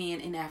basically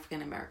being in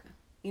African America.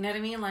 You know what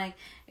I mean? Like,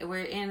 we're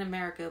in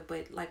America,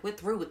 but like we're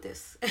through with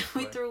this.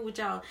 We're through with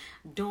y'all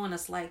doing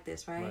us like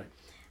this, right?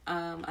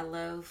 I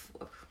love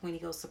when he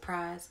goes,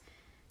 surprise,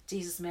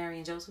 Jesus, Mary,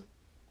 and Joseph.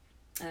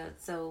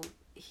 So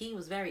he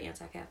was very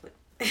anti-Catholic.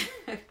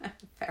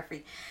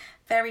 Very,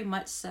 very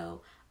much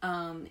so.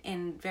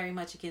 And very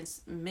much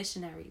against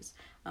missionaries.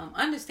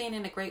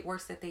 Understanding the great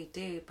works that they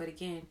did, but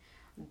again,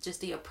 just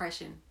the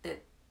oppression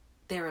that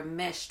they're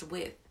enmeshed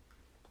with.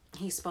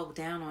 He spoke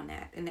down on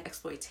that and the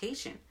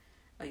exploitation.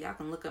 Y'all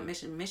can look up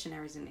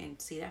missionaries and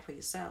see that for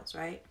yourselves,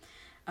 right?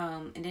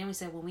 And then we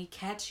said, when we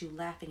catch you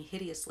laughing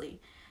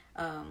hideously,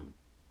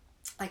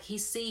 like we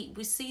see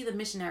the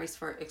missionaries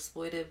for the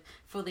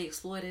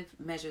exploitive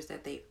measures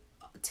that they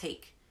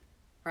take,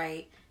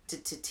 right?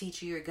 to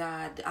teach you your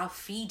God. I'll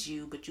feed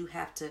you, but you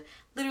have to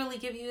literally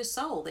give you your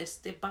soul.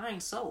 They're buying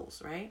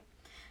souls, right?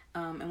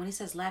 And when he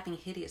says laughing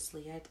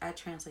hideously, I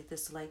translate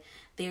this to like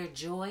their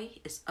joy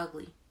is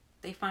ugly.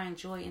 They find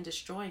joy in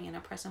destroying and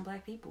oppressing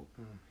black people.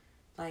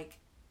 Like,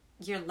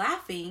 you're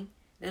laughing.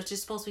 It's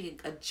just supposed to be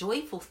a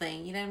joyful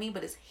thing, you know what I mean?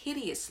 But it's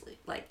hideously.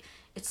 Like,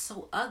 it's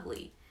so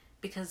ugly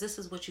because this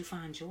is what you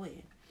find joy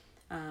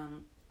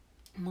in.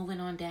 Moving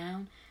on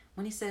down,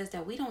 when he says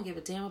that we don't give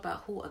a damn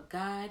about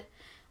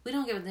we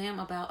don't give a damn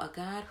about a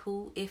God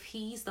who, if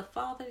he's the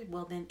Father,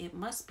 well then we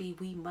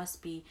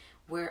must be,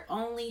 we're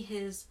only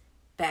his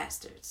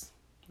bastards,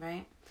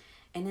 right?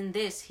 And in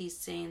this, he's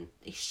saying,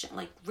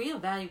 like,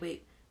 reevaluate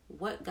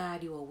what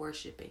God you are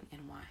worshiping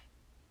and why,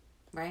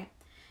 right?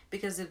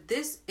 Because if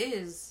this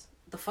is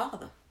the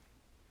Father,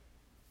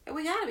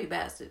 we gotta be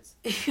bastards.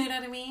 You know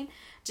what I mean?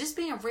 Just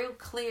being real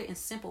clear and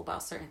simple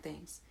about certain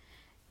things.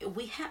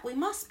 We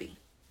must be,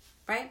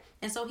 right?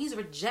 And so he's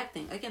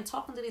rejecting, again,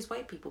 talking to these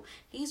white people,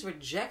 he's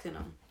rejecting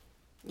them,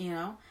 you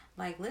know?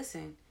 Like,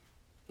 listen,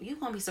 you're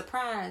gonna be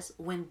surprised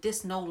when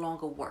this no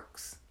longer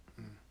works.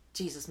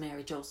 Jesus,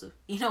 Mary, Joseph.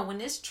 You know, when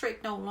this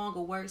trick no longer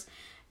works,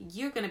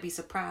 you're going to be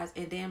surprised.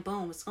 And then,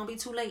 boom, it's going to be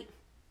too late.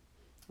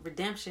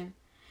 Redemption.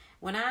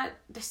 When I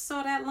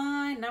saw that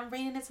line and I'm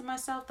reading it to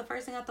myself, the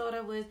first thing I thought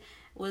of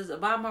was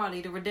Bob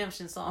Marley, the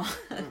Redemption song.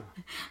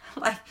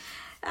 Like,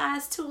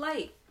 it's too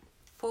late.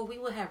 For we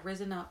will have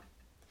risen up.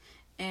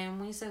 And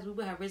when he says we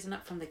will have risen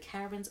up from the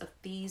caverns of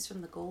thieves, from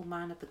the gold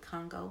mine of the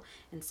Congo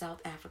in South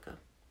Africa.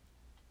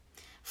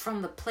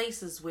 From the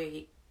places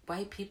where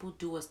white people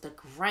do us the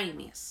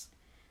grimiest.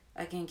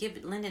 Again,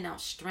 lending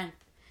out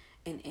strength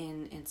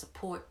and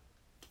support,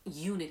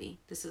 unity.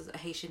 This is a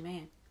Haitian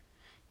man.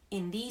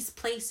 In these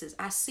places,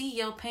 I see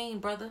your pain,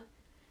 brother.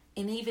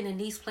 And even in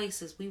these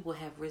places, we will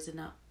have risen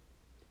up.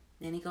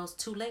 Then he goes,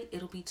 too late.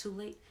 It'll be too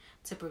late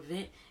to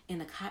prevent in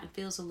the cotton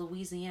fields of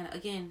Louisiana.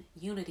 Again,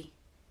 unity.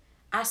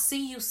 I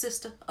see you,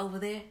 sister, over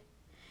there.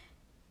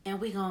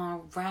 And we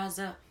gonna rise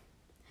up.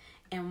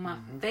 And my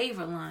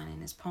favorite line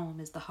in this poem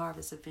is the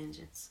harvest of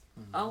vengeance.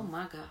 Oh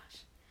my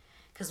gosh.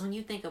 Because when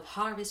you think of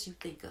harvest, you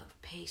think of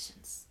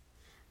patience,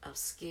 of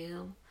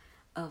skill,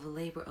 of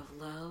labor of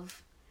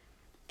love.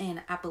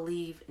 And I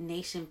believe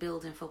nation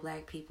building for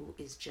black people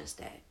is just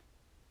that.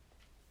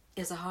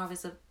 It's a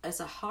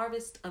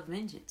harvest of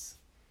vengeance.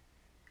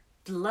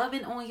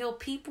 Loving on your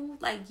people,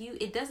 like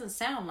it doesn't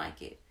sound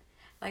like it.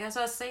 Like that's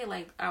what I say,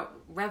 like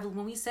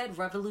when we said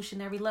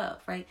revolutionary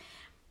love, right?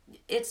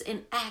 It's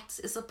an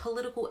act, it's a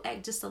political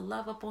act just to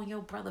love up on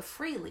your brother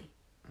freely,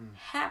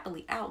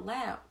 happily, out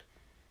loud.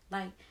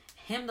 Like,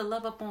 him to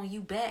love up on you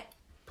back.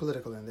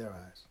 Political in their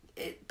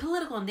eyes.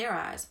 Political in their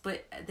eyes,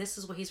 but this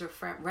is what he's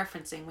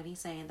referencing when he's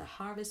saying the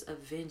harvest of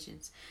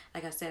vengeance.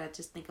 Like I said, I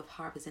just think of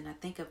harvest and I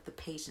think of the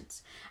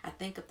patience. I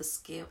think of the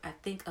skill. I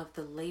think of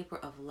the labor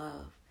of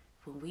love.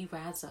 When we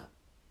rise up,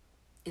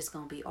 it's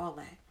going to be all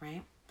that,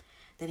 right?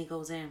 Then he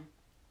goes in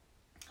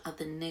of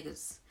the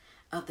niggas,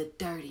 of the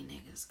dirty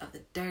niggas, of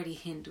the dirty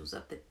Hindus,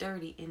 of the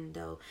dirty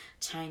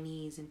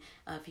Indo-Chinese. And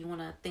if you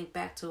want to think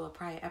back to a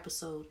prior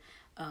episode,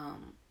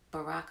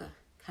 Baraka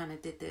kind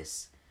of did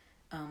this.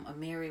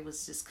 Amiri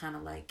was just kind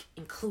of like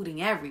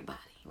including everybody,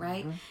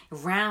 right?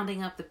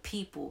 Rounding up the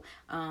people.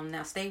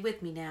 Now stay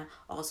with me now.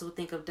 Also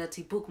think of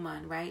Dutty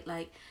Bookman, right?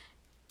 Like,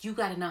 you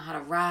got to know how to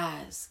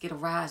get a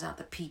rise out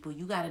the people.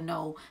 You got to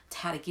know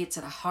how to get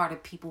to the heart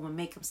of people and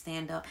make them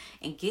stand up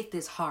and get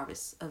this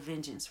harvest of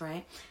vengeance,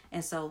 right?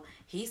 And so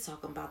he's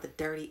talking about the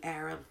dirty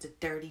Arabs, the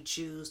dirty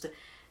Jews.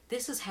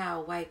 This is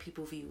how white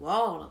people view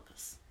all of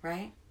us,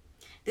 right?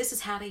 This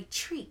is how they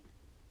treat.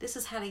 This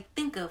is how they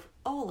think of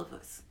all of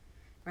us,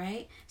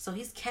 right? So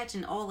he's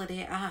catching all of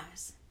their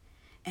eyes.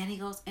 And he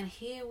goes, and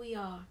here we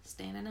are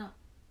standing up,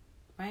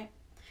 right?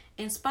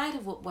 In spite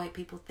of what white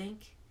people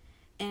think.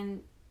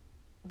 And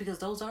because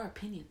those are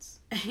opinions.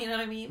 You know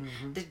what I mean?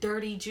 The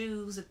dirty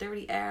Jews, the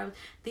dirty Arabs,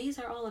 these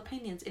are all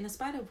opinions. And in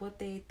spite of what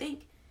they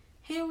think,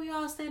 here we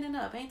are standing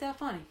up. Ain't that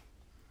funny?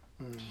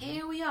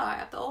 Here we are.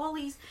 After all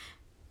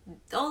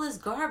this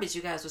garbage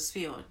you guys were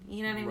spewing.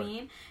 You know what I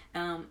mean?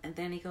 And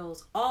then he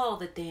goes, all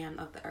the damn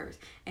of the earth.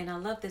 And I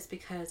love this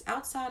because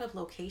outside of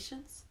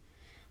locations,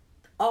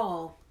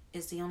 all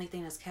is the only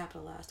thing that's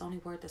capitalized. The only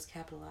word that's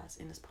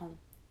capitalized in this poem.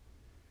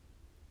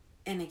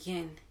 And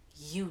again,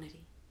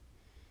 unity.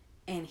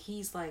 And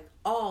he's like,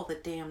 all the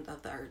damned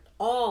of the earth,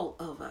 all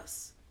of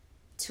us,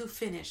 to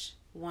finish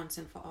once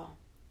and for all,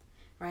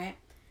 right?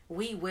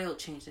 We will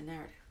change the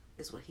narrative,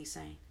 is what he's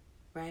saying,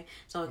 right?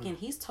 So again,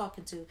 he's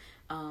talking to,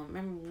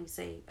 remember when we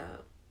say,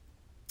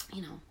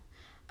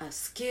 a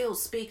skilled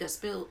speaker, a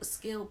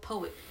skilled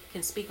poet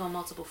can speak on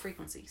multiple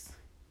frequencies,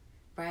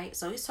 right?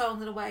 So he's talking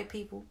to the white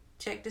people,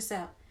 check this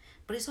out.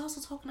 But he's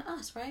also talking to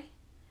us, right?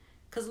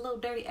 Because the little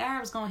dirty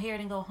Arab's going to hear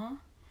it and go, huh?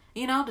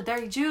 You know, the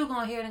dirty Jew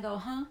going to hear it and go,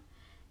 huh?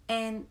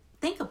 And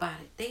think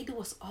about it. They do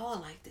us all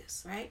like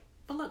this, right?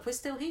 But look, we're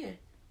still here,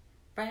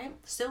 right?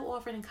 Still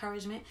offering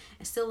encouragement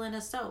and still letting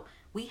us know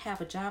we have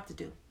a job to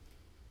do.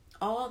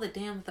 all the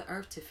dam of the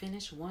earth to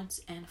finish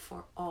once and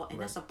for all. And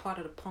Right. that's a part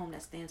of the poem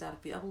that stands out.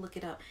 If you ever look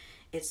it up,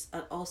 it's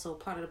also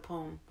part of the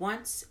poem.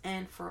 Once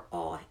and for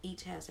all.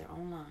 Each has their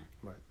own line.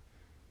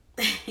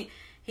 Right.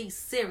 He's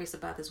serious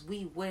about this.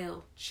 We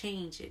will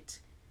change it.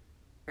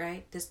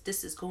 Right?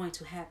 This is going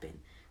to happen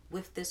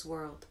with this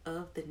world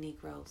of the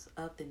Negroes,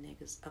 of the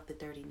niggas, of the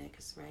dirty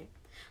niggas, right?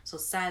 So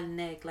silent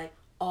neg, like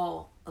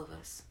all of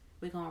us,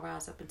 we're going to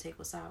rise up and take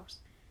what's ours.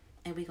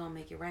 And we're going to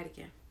make it right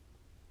again.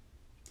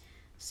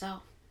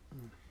 So,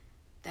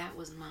 that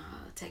was my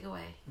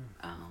takeaway.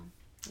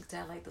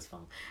 I like this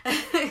phone.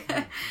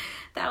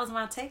 That was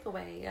my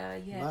takeaway.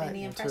 You have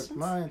any impressions?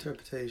 My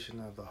interpretation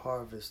of the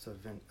harvest of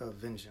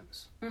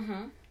vengeance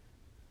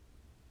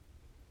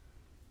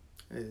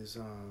is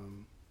a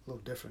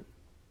little different.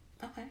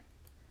 Okay.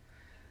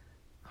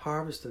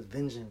 Harvest of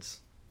vengeance,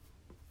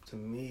 to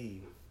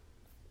me,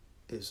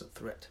 is a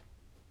threat.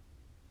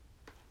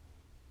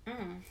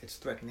 It's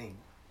threatening.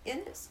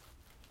 It is.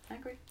 I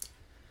agree.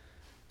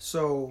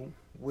 So,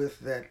 with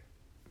that,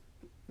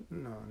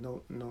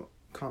 no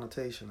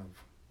connotation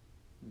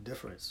of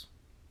difference,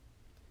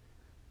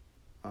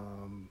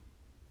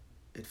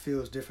 it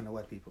feels different to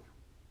white people.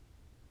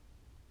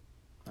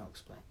 I'll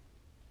explain.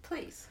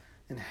 Please.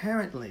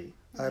 Inherently,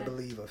 I Okay.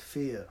 believe a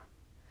fear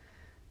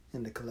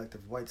in the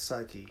collective white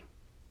psyche,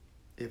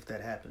 if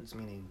that happens,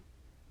 meaning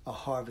a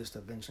harvest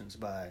of vengeance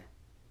by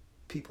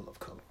people of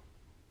color.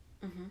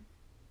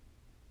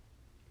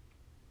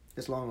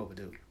 It's long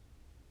overdue.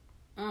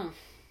 And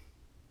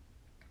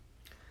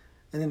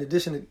in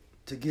addition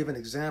to give an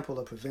example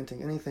of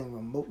preventing anything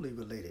remotely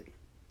related,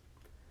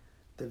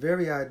 the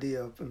very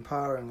idea of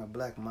empowering a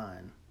black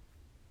mind,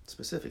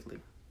 specifically,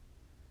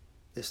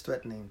 is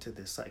threatening to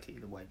this psyche,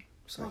 the white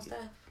psyche.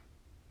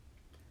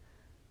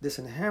 This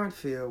inherent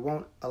fear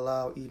won't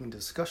allow even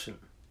discussion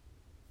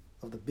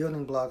of the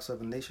building blocks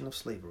of a nation of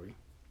slavery,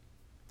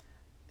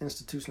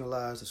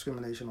 institutionalized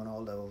discrimination on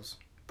all levels,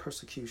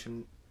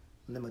 persecution,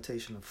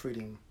 limitation of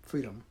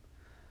freedom,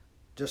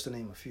 just to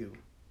name a few,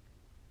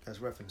 as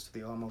reference to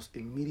the almost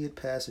immediate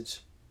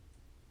passage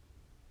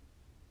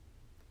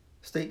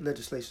state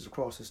legislations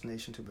across this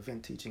nation to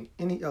prevent teaching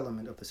any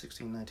element of the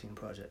 1619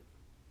 Project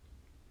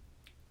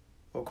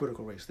or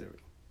critical race theory.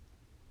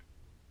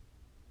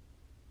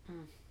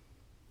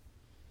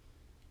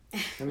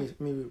 Let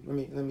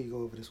me go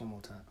over this one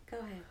more time. Go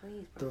ahead,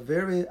 please. Bro. The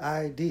very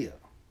idea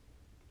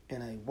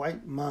in a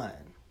white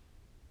mind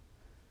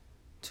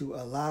to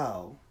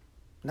allow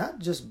not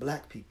just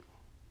black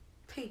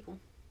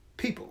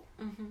people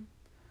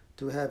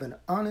to have an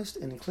honest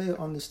and clear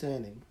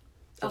understanding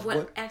of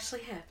what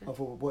actually happened, of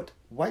what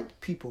white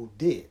people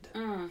did,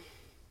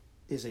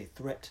 is a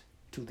threat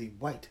to the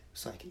white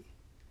psyche.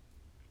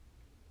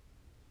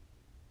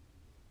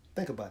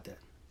 Think about that.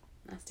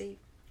 That's deep.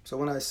 So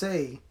when I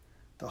say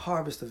the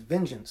harvest of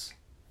vengeance,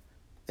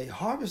 a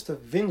harvest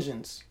of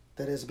vengeance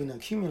that has been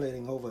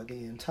accumulating over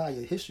the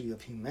entire history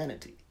of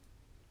humanity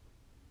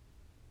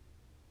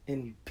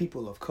in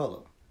people of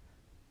color,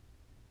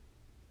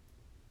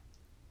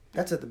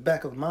 that's at the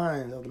back of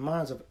the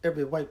minds of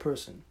every white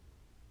person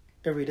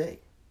every day.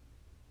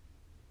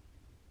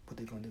 What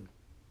they gonna do?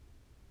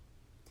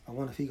 I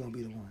wonder if he gonna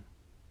be the one.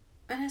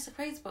 And that's the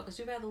crazy part, because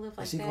you'd rather live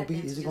like Is he that gonna be-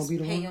 than is to he gonna just be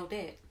the pay one? your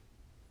debt.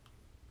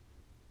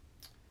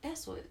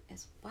 That's what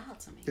is wild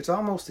to me. It's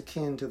almost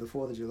akin to the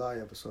 4th of July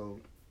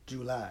episodes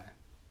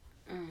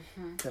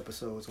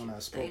when I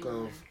spoke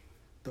of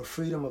the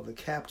freedom of the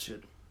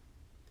captured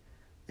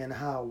and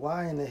how,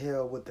 why in the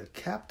hell would the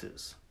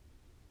captors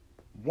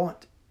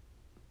want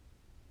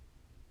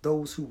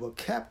those who were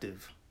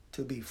captive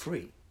to be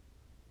free?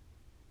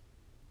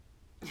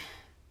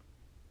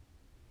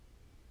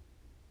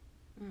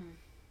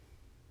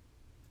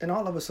 And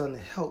all of a sudden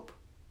help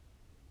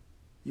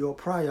your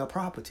prior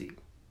property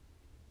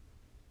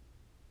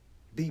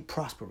be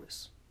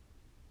prosperous.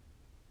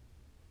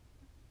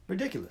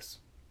 Ridiculous.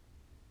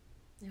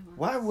 It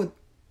was.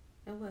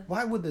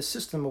 Why would the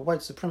system of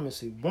white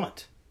supremacy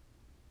want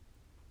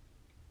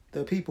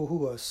the people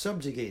who are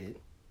subjugated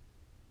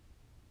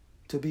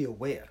to be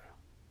aware?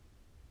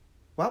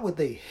 Why would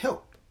they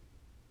help?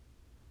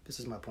 This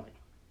is my point.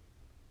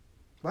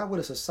 Why would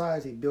a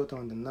society built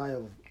on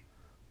denial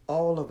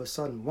all of a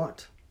sudden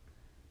want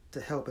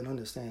to help and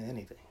understand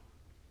anything?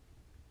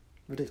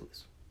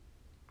 Ridiculous.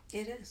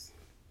 It is.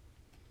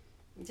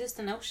 Just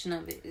the notion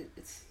of it.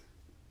 It's.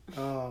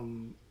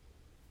 And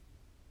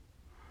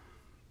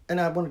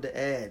I wanted to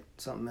add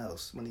something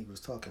else when he was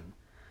talking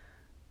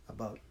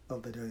about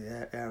of the dirty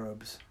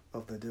Arabs,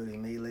 of the dirty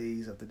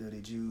Malays, of the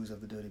dirty Jews,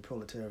 of the dirty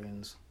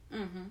proletarians.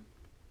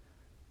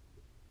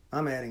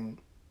 I'm adding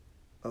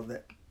of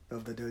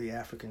the dirty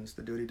Africans,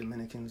 the dirty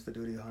Dominicans, the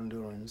dirty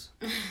Hondurans,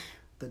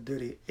 the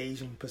dirty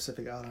Asian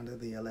Pacific Islander,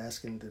 the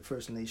Alaskan, the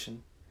First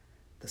Nation,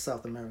 the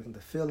South American,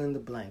 the fill in the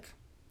blank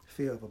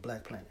fear of a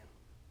black planet.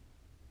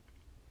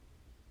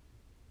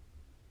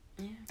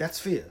 Yeah. That's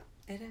fear.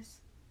 It is.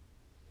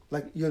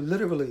 Like, you're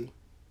literally,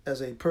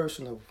 as a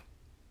person of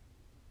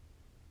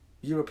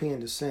European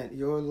descent,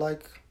 you're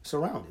like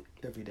surrounded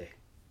every day.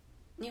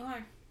 You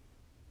are.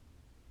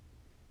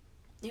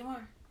 You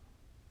are.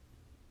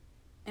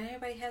 And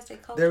everybody has their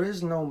culture. There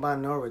is no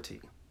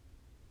minority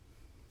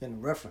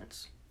in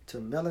reference to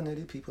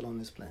melanated people on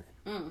this planet.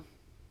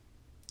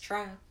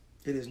 Tribe.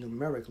 It is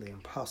numerically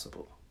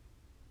impossible.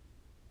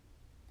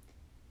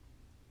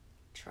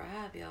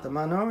 Tribe, y'all. The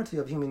minority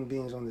of human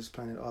beings on this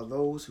planet are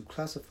those who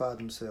classify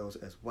themselves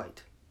as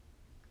white.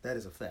 That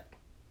is a fact.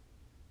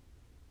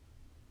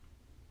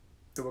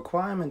 The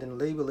requirement and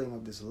labeling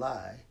of this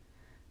lie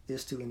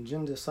is to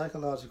engender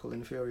psychological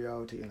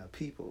inferiority in a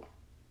people.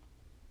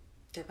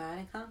 Divide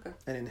and conquer.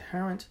 An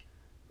inherent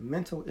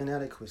mental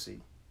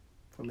inadequacy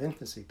from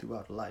infancy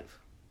throughout life.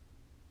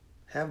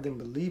 Have them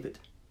believe it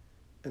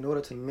in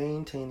order to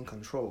maintain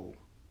control,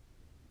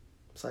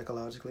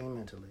 psychologically and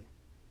mentally,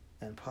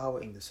 and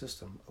power in the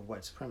system of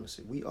white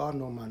supremacy. We are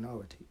no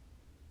minority.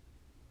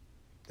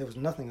 There was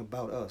nothing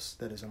about us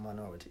that is a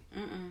minority.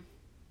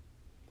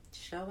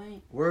 Sure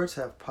ain't. Words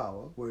have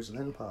power. Words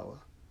lend power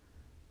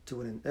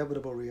to an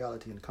inevitable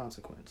reality and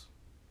consequence.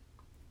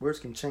 Words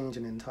can change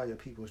an entire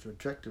people's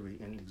trajectory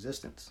in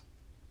existence.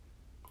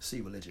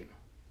 See religion.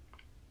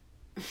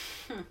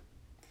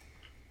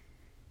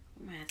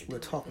 We're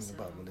talking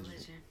about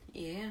religion.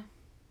 Yeah.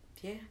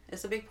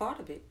 It's a big part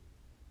of it.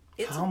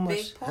 It's How a much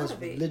big part has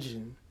of it.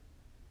 religion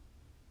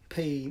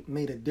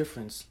made a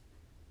difference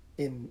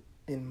in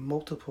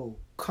multiple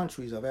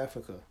countries of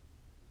Africa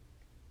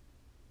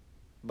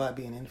by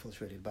being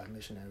infiltrated by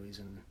missionaries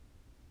and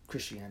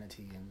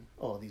Christianity and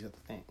all these other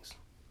things?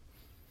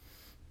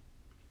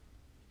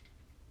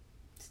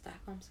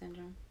 Stockholm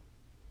syndrome.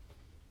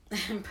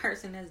 The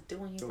person that's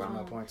doing you Those wrong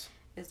are my points.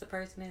 is the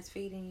person that's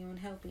feeding you and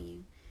helping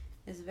you.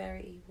 It's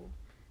very evil,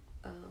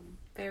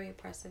 very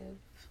oppressive,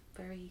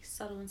 very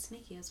subtle and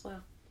sneaky as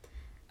well.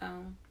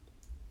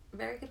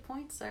 Very good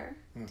point, sir.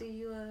 Do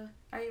you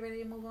are you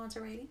ready to move on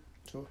to rating?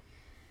 Sure.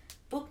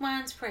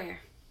 Bookmind's prayer.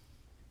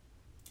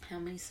 How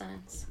many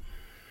sons?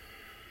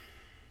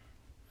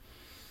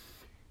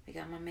 We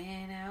got my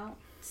man out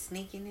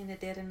sneaking in the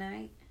dead of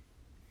night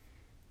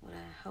with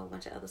a whole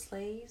bunch of other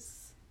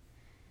slaves,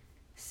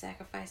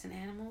 sacrificing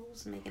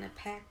animals, making a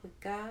pact with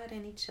God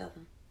and each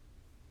other.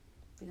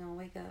 We're gonna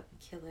wake up and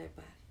kill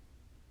everybody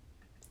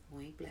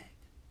who ain't black.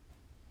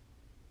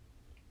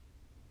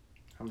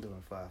 I'm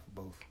doing 5 for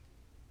both.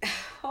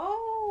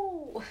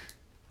 Oh,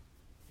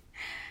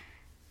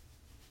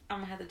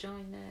 I'm gonna have to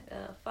join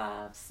that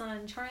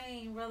 5-son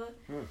train, brother.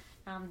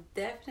 I'm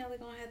definitely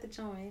gonna have to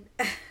join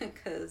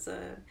because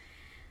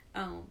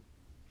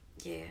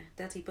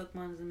Dutty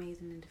Bookman is an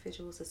amazing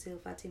individual. Cecile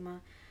Fatima,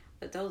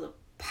 but those are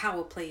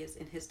power players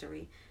in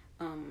history.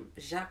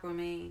 Jacques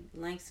Romain,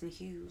 Langston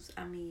Hughes.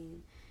 I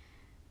mean,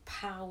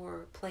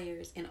 power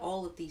players, and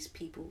all of these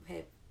people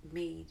have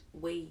made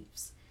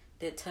waves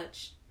that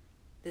touch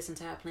this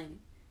entire planet.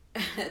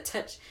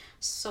 Touch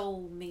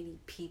so many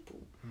people.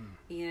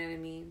 You know what I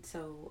mean?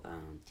 So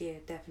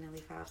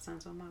definitely 5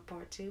 sons on my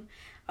part too.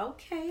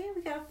 Okay,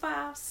 we got a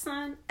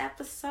 5-son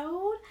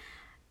episode.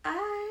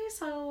 Alright,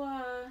 so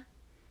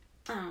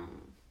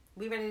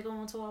we ready to go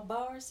on to our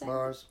bars segment?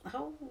 Bars.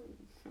 Oh,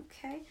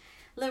 okay.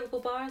 Lyrical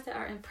bars that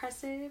are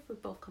impressive. We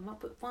both come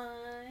up with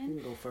one.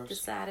 You can go first.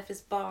 Decide if it's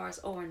bars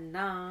or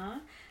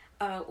not.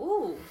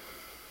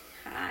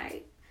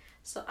 Alright.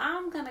 So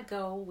I'm gonna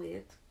go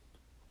with,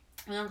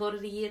 we're going to go to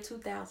the year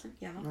 2000,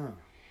 y'all.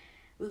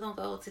 We're going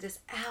to go to this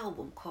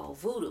album called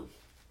Voodoo.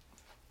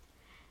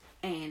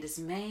 And this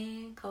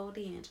man called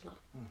D'Angelo.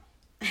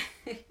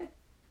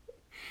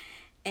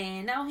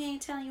 And no, he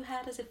ain't telling you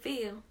how does it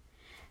feel.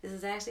 This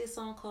is actually a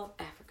song called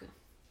Africa.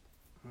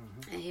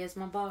 And here's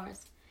my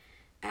bars.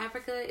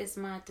 Africa is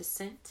my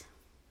descent,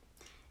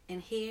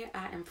 and here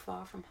I am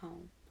far from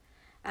home.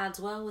 I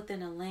dwell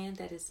within a land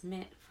that is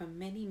meant for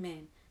many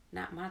men,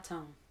 not my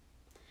tone.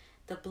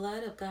 The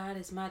blood of God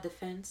is my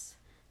defense.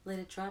 Let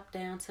it drop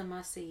down to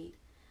my seed.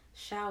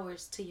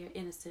 Showers to your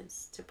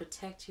innocence to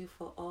protect you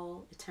for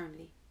all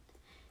eternity.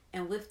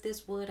 And with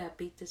this wood I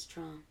beat this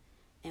drum,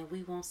 and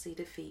we won't see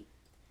defeat.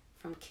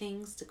 From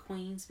kings to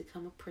queens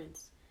become a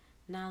prince.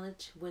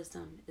 Knowledge,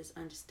 wisdom is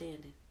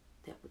understanding.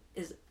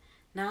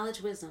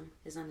 Knowledge, wisdom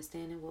is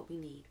understanding what we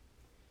need.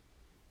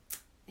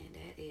 And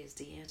that is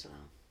D'Angelo.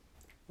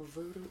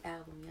 Voodoo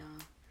album,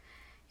 y'all.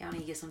 Y'all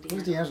need to get some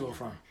D'Angelo. Where's D'Angelo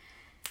from?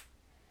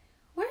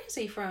 Where is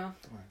he from?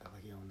 Don't act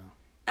like you don't know.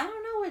 I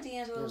don't know where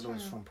D'Angelo is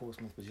D'Angelo's from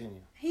Portsmouth,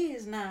 Virginia. He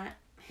is not.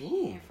 He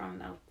Ooh. ain't from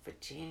no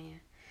Virginia.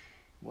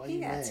 Why He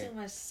you got mad? too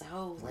much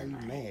soul. Why you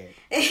tonight. mad?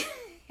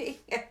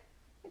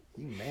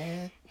 You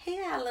mad? He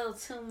got a little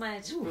too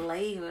much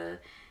flavor.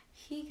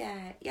 He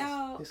got,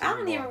 y'all, It's I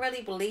don't a even lot.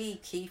 really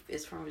believe Keith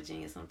is from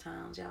Virginia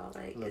sometimes, y'all.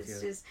 Like, Look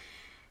it's here.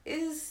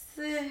 just,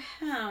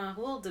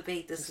 we'll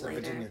debate this It's a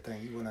later. Virginia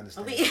thing. You wouldn't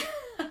understand.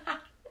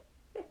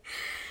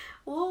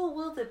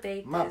 We'll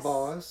debate My this.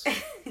 bars.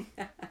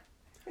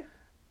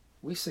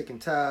 We sick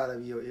and tired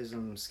of your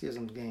ism,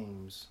 schism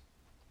games.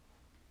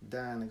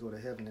 Dying to go to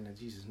heaven in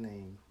Jesus'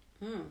 name.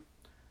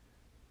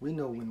 We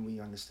know when we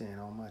understand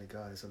Almighty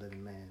God is a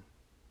living man.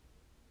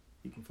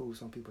 You can fool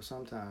some people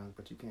sometimes,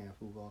 but you can't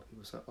fool all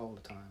people all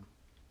the time.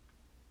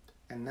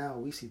 And now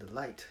we see the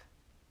light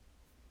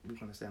we're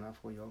going to stand up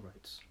for your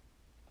rights.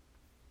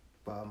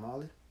 Bob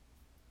Marley.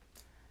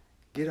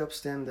 Get Up,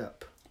 Stand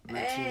Up.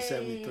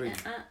 1973.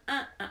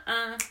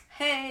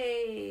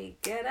 Hey,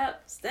 get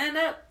up, stand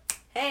up.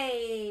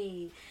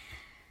 Hey.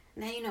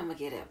 Now you know I'm going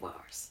to get at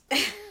bars.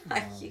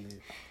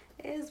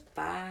 It's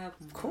Bob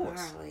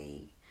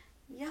Marley.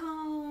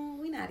 Yo,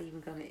 we're not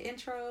even going to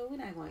intro. We're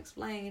not going to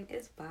explain.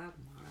 It's Bob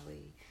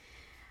Marley.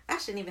 I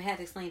shouldn't even have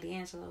to explain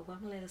D'Angelo, but I'm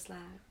going to let it slide.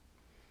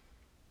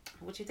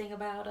 What you think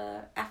about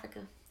Africa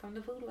from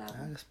the Voodoo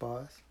album? That's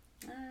bars.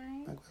 All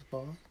right. That's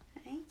bars.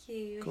 Thank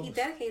you. He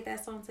dedicated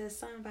that song to his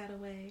son, by the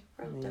way.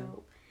 Real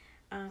dope.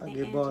 I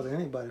get bars to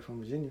anybody from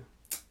Virginia.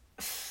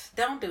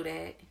 Don't do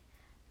that.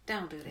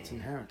 Don't do that. It's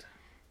inherent.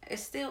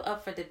 It's still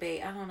up for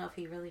debate. I don't know if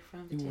he really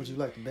from Virginia. Would you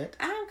like to bet?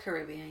 I'm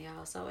Caribbean,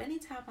 y'all. So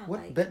anytime I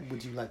what bet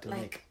would you like to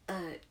make?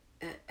 I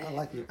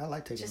like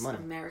taking just money.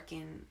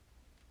 American.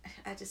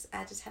 I just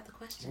have the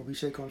question. Will we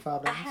shake on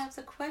 $5? I have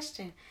the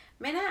question.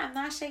 Man, I'm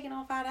not shaking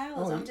on $5.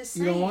 Oh, I'm just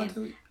saying. You don't want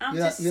to?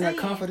 You're not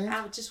confident?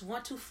 I just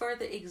want to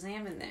further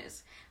examine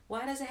this.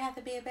 Why does it have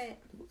to be a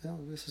bet? Well,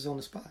 this is on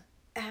the spot.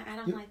 I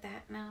don't like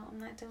that. No, I'm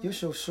not doing it. You're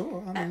so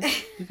sure. I mean,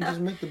 you can just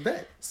make the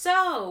bet.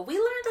 So, we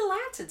learned a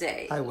lot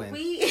today. I win.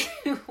 We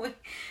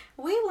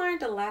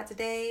learned a lot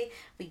today.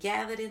 We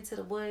gathered into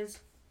the woods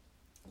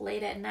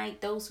late at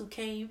night. Those who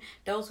came,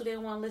 those who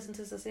didn't want to listen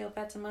to Cecile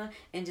Fatima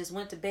and just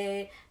went to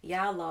bed,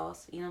 y'all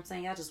lost. You know what I'm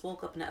saying? Y'all just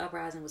woke up and the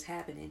uprising was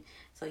happening.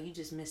 So, you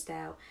just missed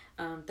out.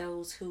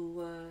 Those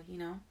who,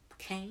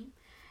 came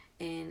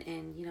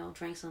and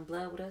drank some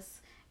blood with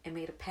us and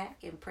made a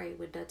pact and prayed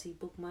with Dutty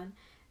Boukman.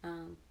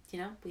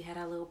 We had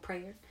our little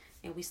prayer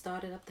and we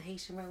started up the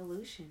Haitian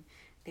Revolution.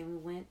 Then we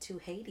went to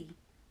Haiti.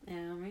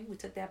 We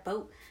took that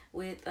boat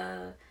with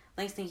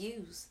Langston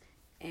Hughes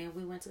and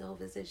we went to go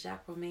visit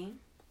Jacques Romain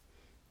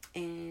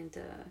and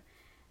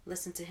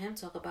listen to him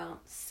talk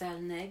about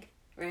Salneg,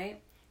 right?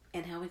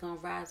 And how we're going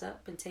to rise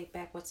up and take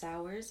back what's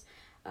ours.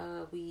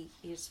 We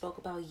spoke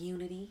about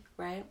unity,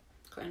 right?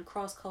 And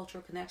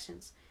cross-cultural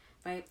connections,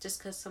 right? Just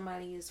because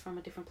somebody is from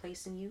a different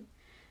place than you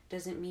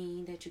doesn't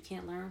mean that you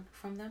can't learn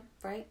from them,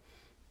 right?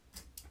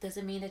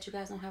 Doesn't mean that you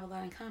guys don't have a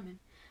lot in common.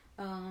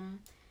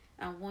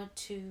 I want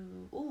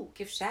to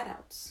give shout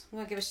outs. I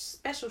want to give a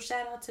special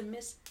shout out to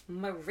Miss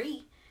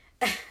Marie.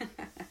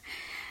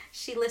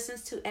 She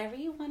listens to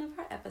every one of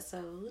our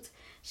episodes.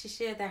 She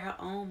shared that her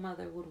own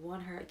mother would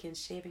warn her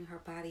against shaving her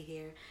body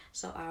hair.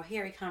 So our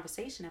hairy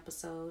conversation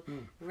episode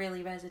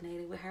really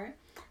resonated with her.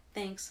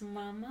 Thanks,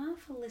 Mama,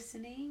 for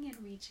listening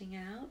and reaching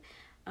out.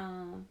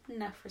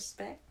 Enough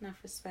respect.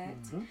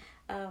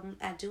 Mm-hmm.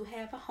 I do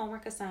have a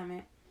homework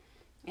assignment.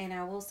 And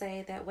I will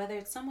say that whether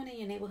it's someone in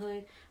your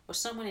neighborhood or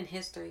someone in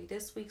history,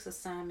 this week's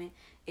assignment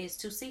is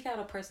to seek out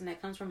a person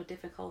that comes from a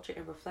different culture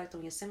and reflect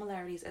on your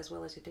similarities as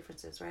well as your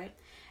differences, right?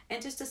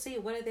 And just to see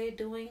what are they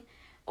doing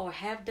or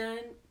have done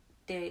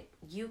that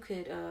you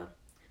could,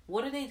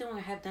 what are they doing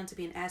or have done to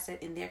be an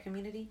asset in their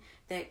community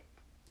that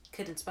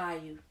could inspire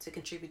you to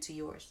contribute to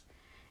yours.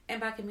 And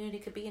by community,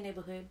 could be a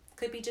neighborhood,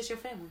 could be just your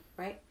family,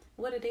 right?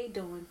 What are they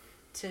doing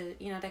to,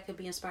 that could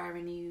be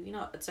inspiring you?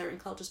 Certain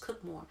cultures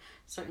cook more.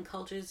 Certain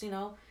cultures,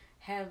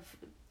 have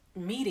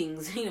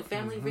meetings,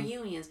 family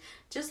reunions.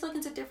 Just look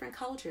into different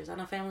cultures. I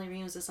know family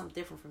reunions is something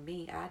different from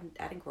me. I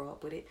didn't grow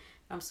up with it.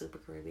 I'm super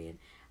Caribbean.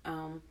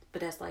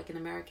 But that's like an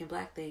American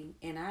Black thing.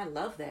 And I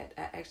love that.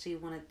 I actually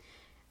want to,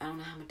 I don't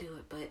know how I'm going to do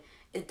it,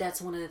 but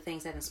that's one of the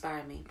things that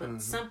inspired me.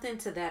 But something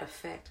to that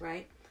effect,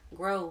 right?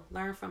 Grow,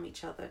 learn from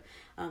each other.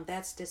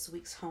 That's this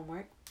week's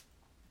homework.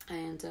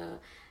 And,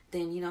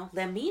 then,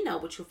 let me know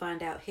what you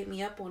find out. Hit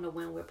me up on the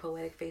When We're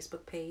Poetic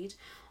Facebook page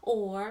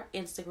or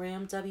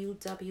Instagram,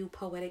 WW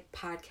Poetic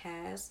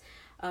Podcast.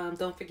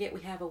 Don't forget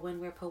we have a When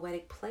We're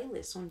Poetic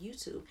playlist on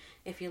YouTube.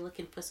 If you're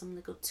looking for some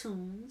little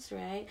tunes,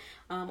 right?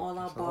 All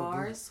our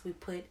bars, we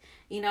put,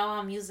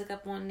 our music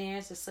up on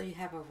there just so you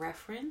have a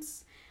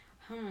reference.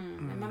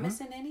 Am I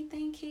missing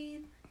anything,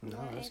 Keith? No,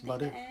 that's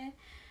about it.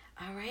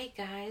 All right,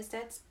 guys,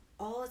 that's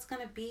all it's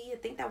going to be. I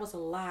think that was a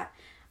lot.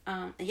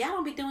 Y'all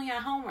don't be doing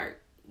your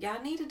homework.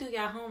 Y'all need to do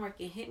your homework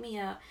and hit me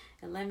up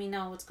and let me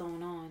know what's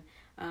going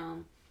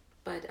on.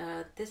 But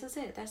this is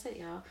it. That's it,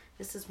 y'all.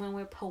 This is When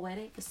We're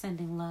Poetic,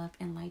 sending love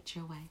and light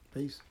your way.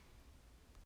 Peace.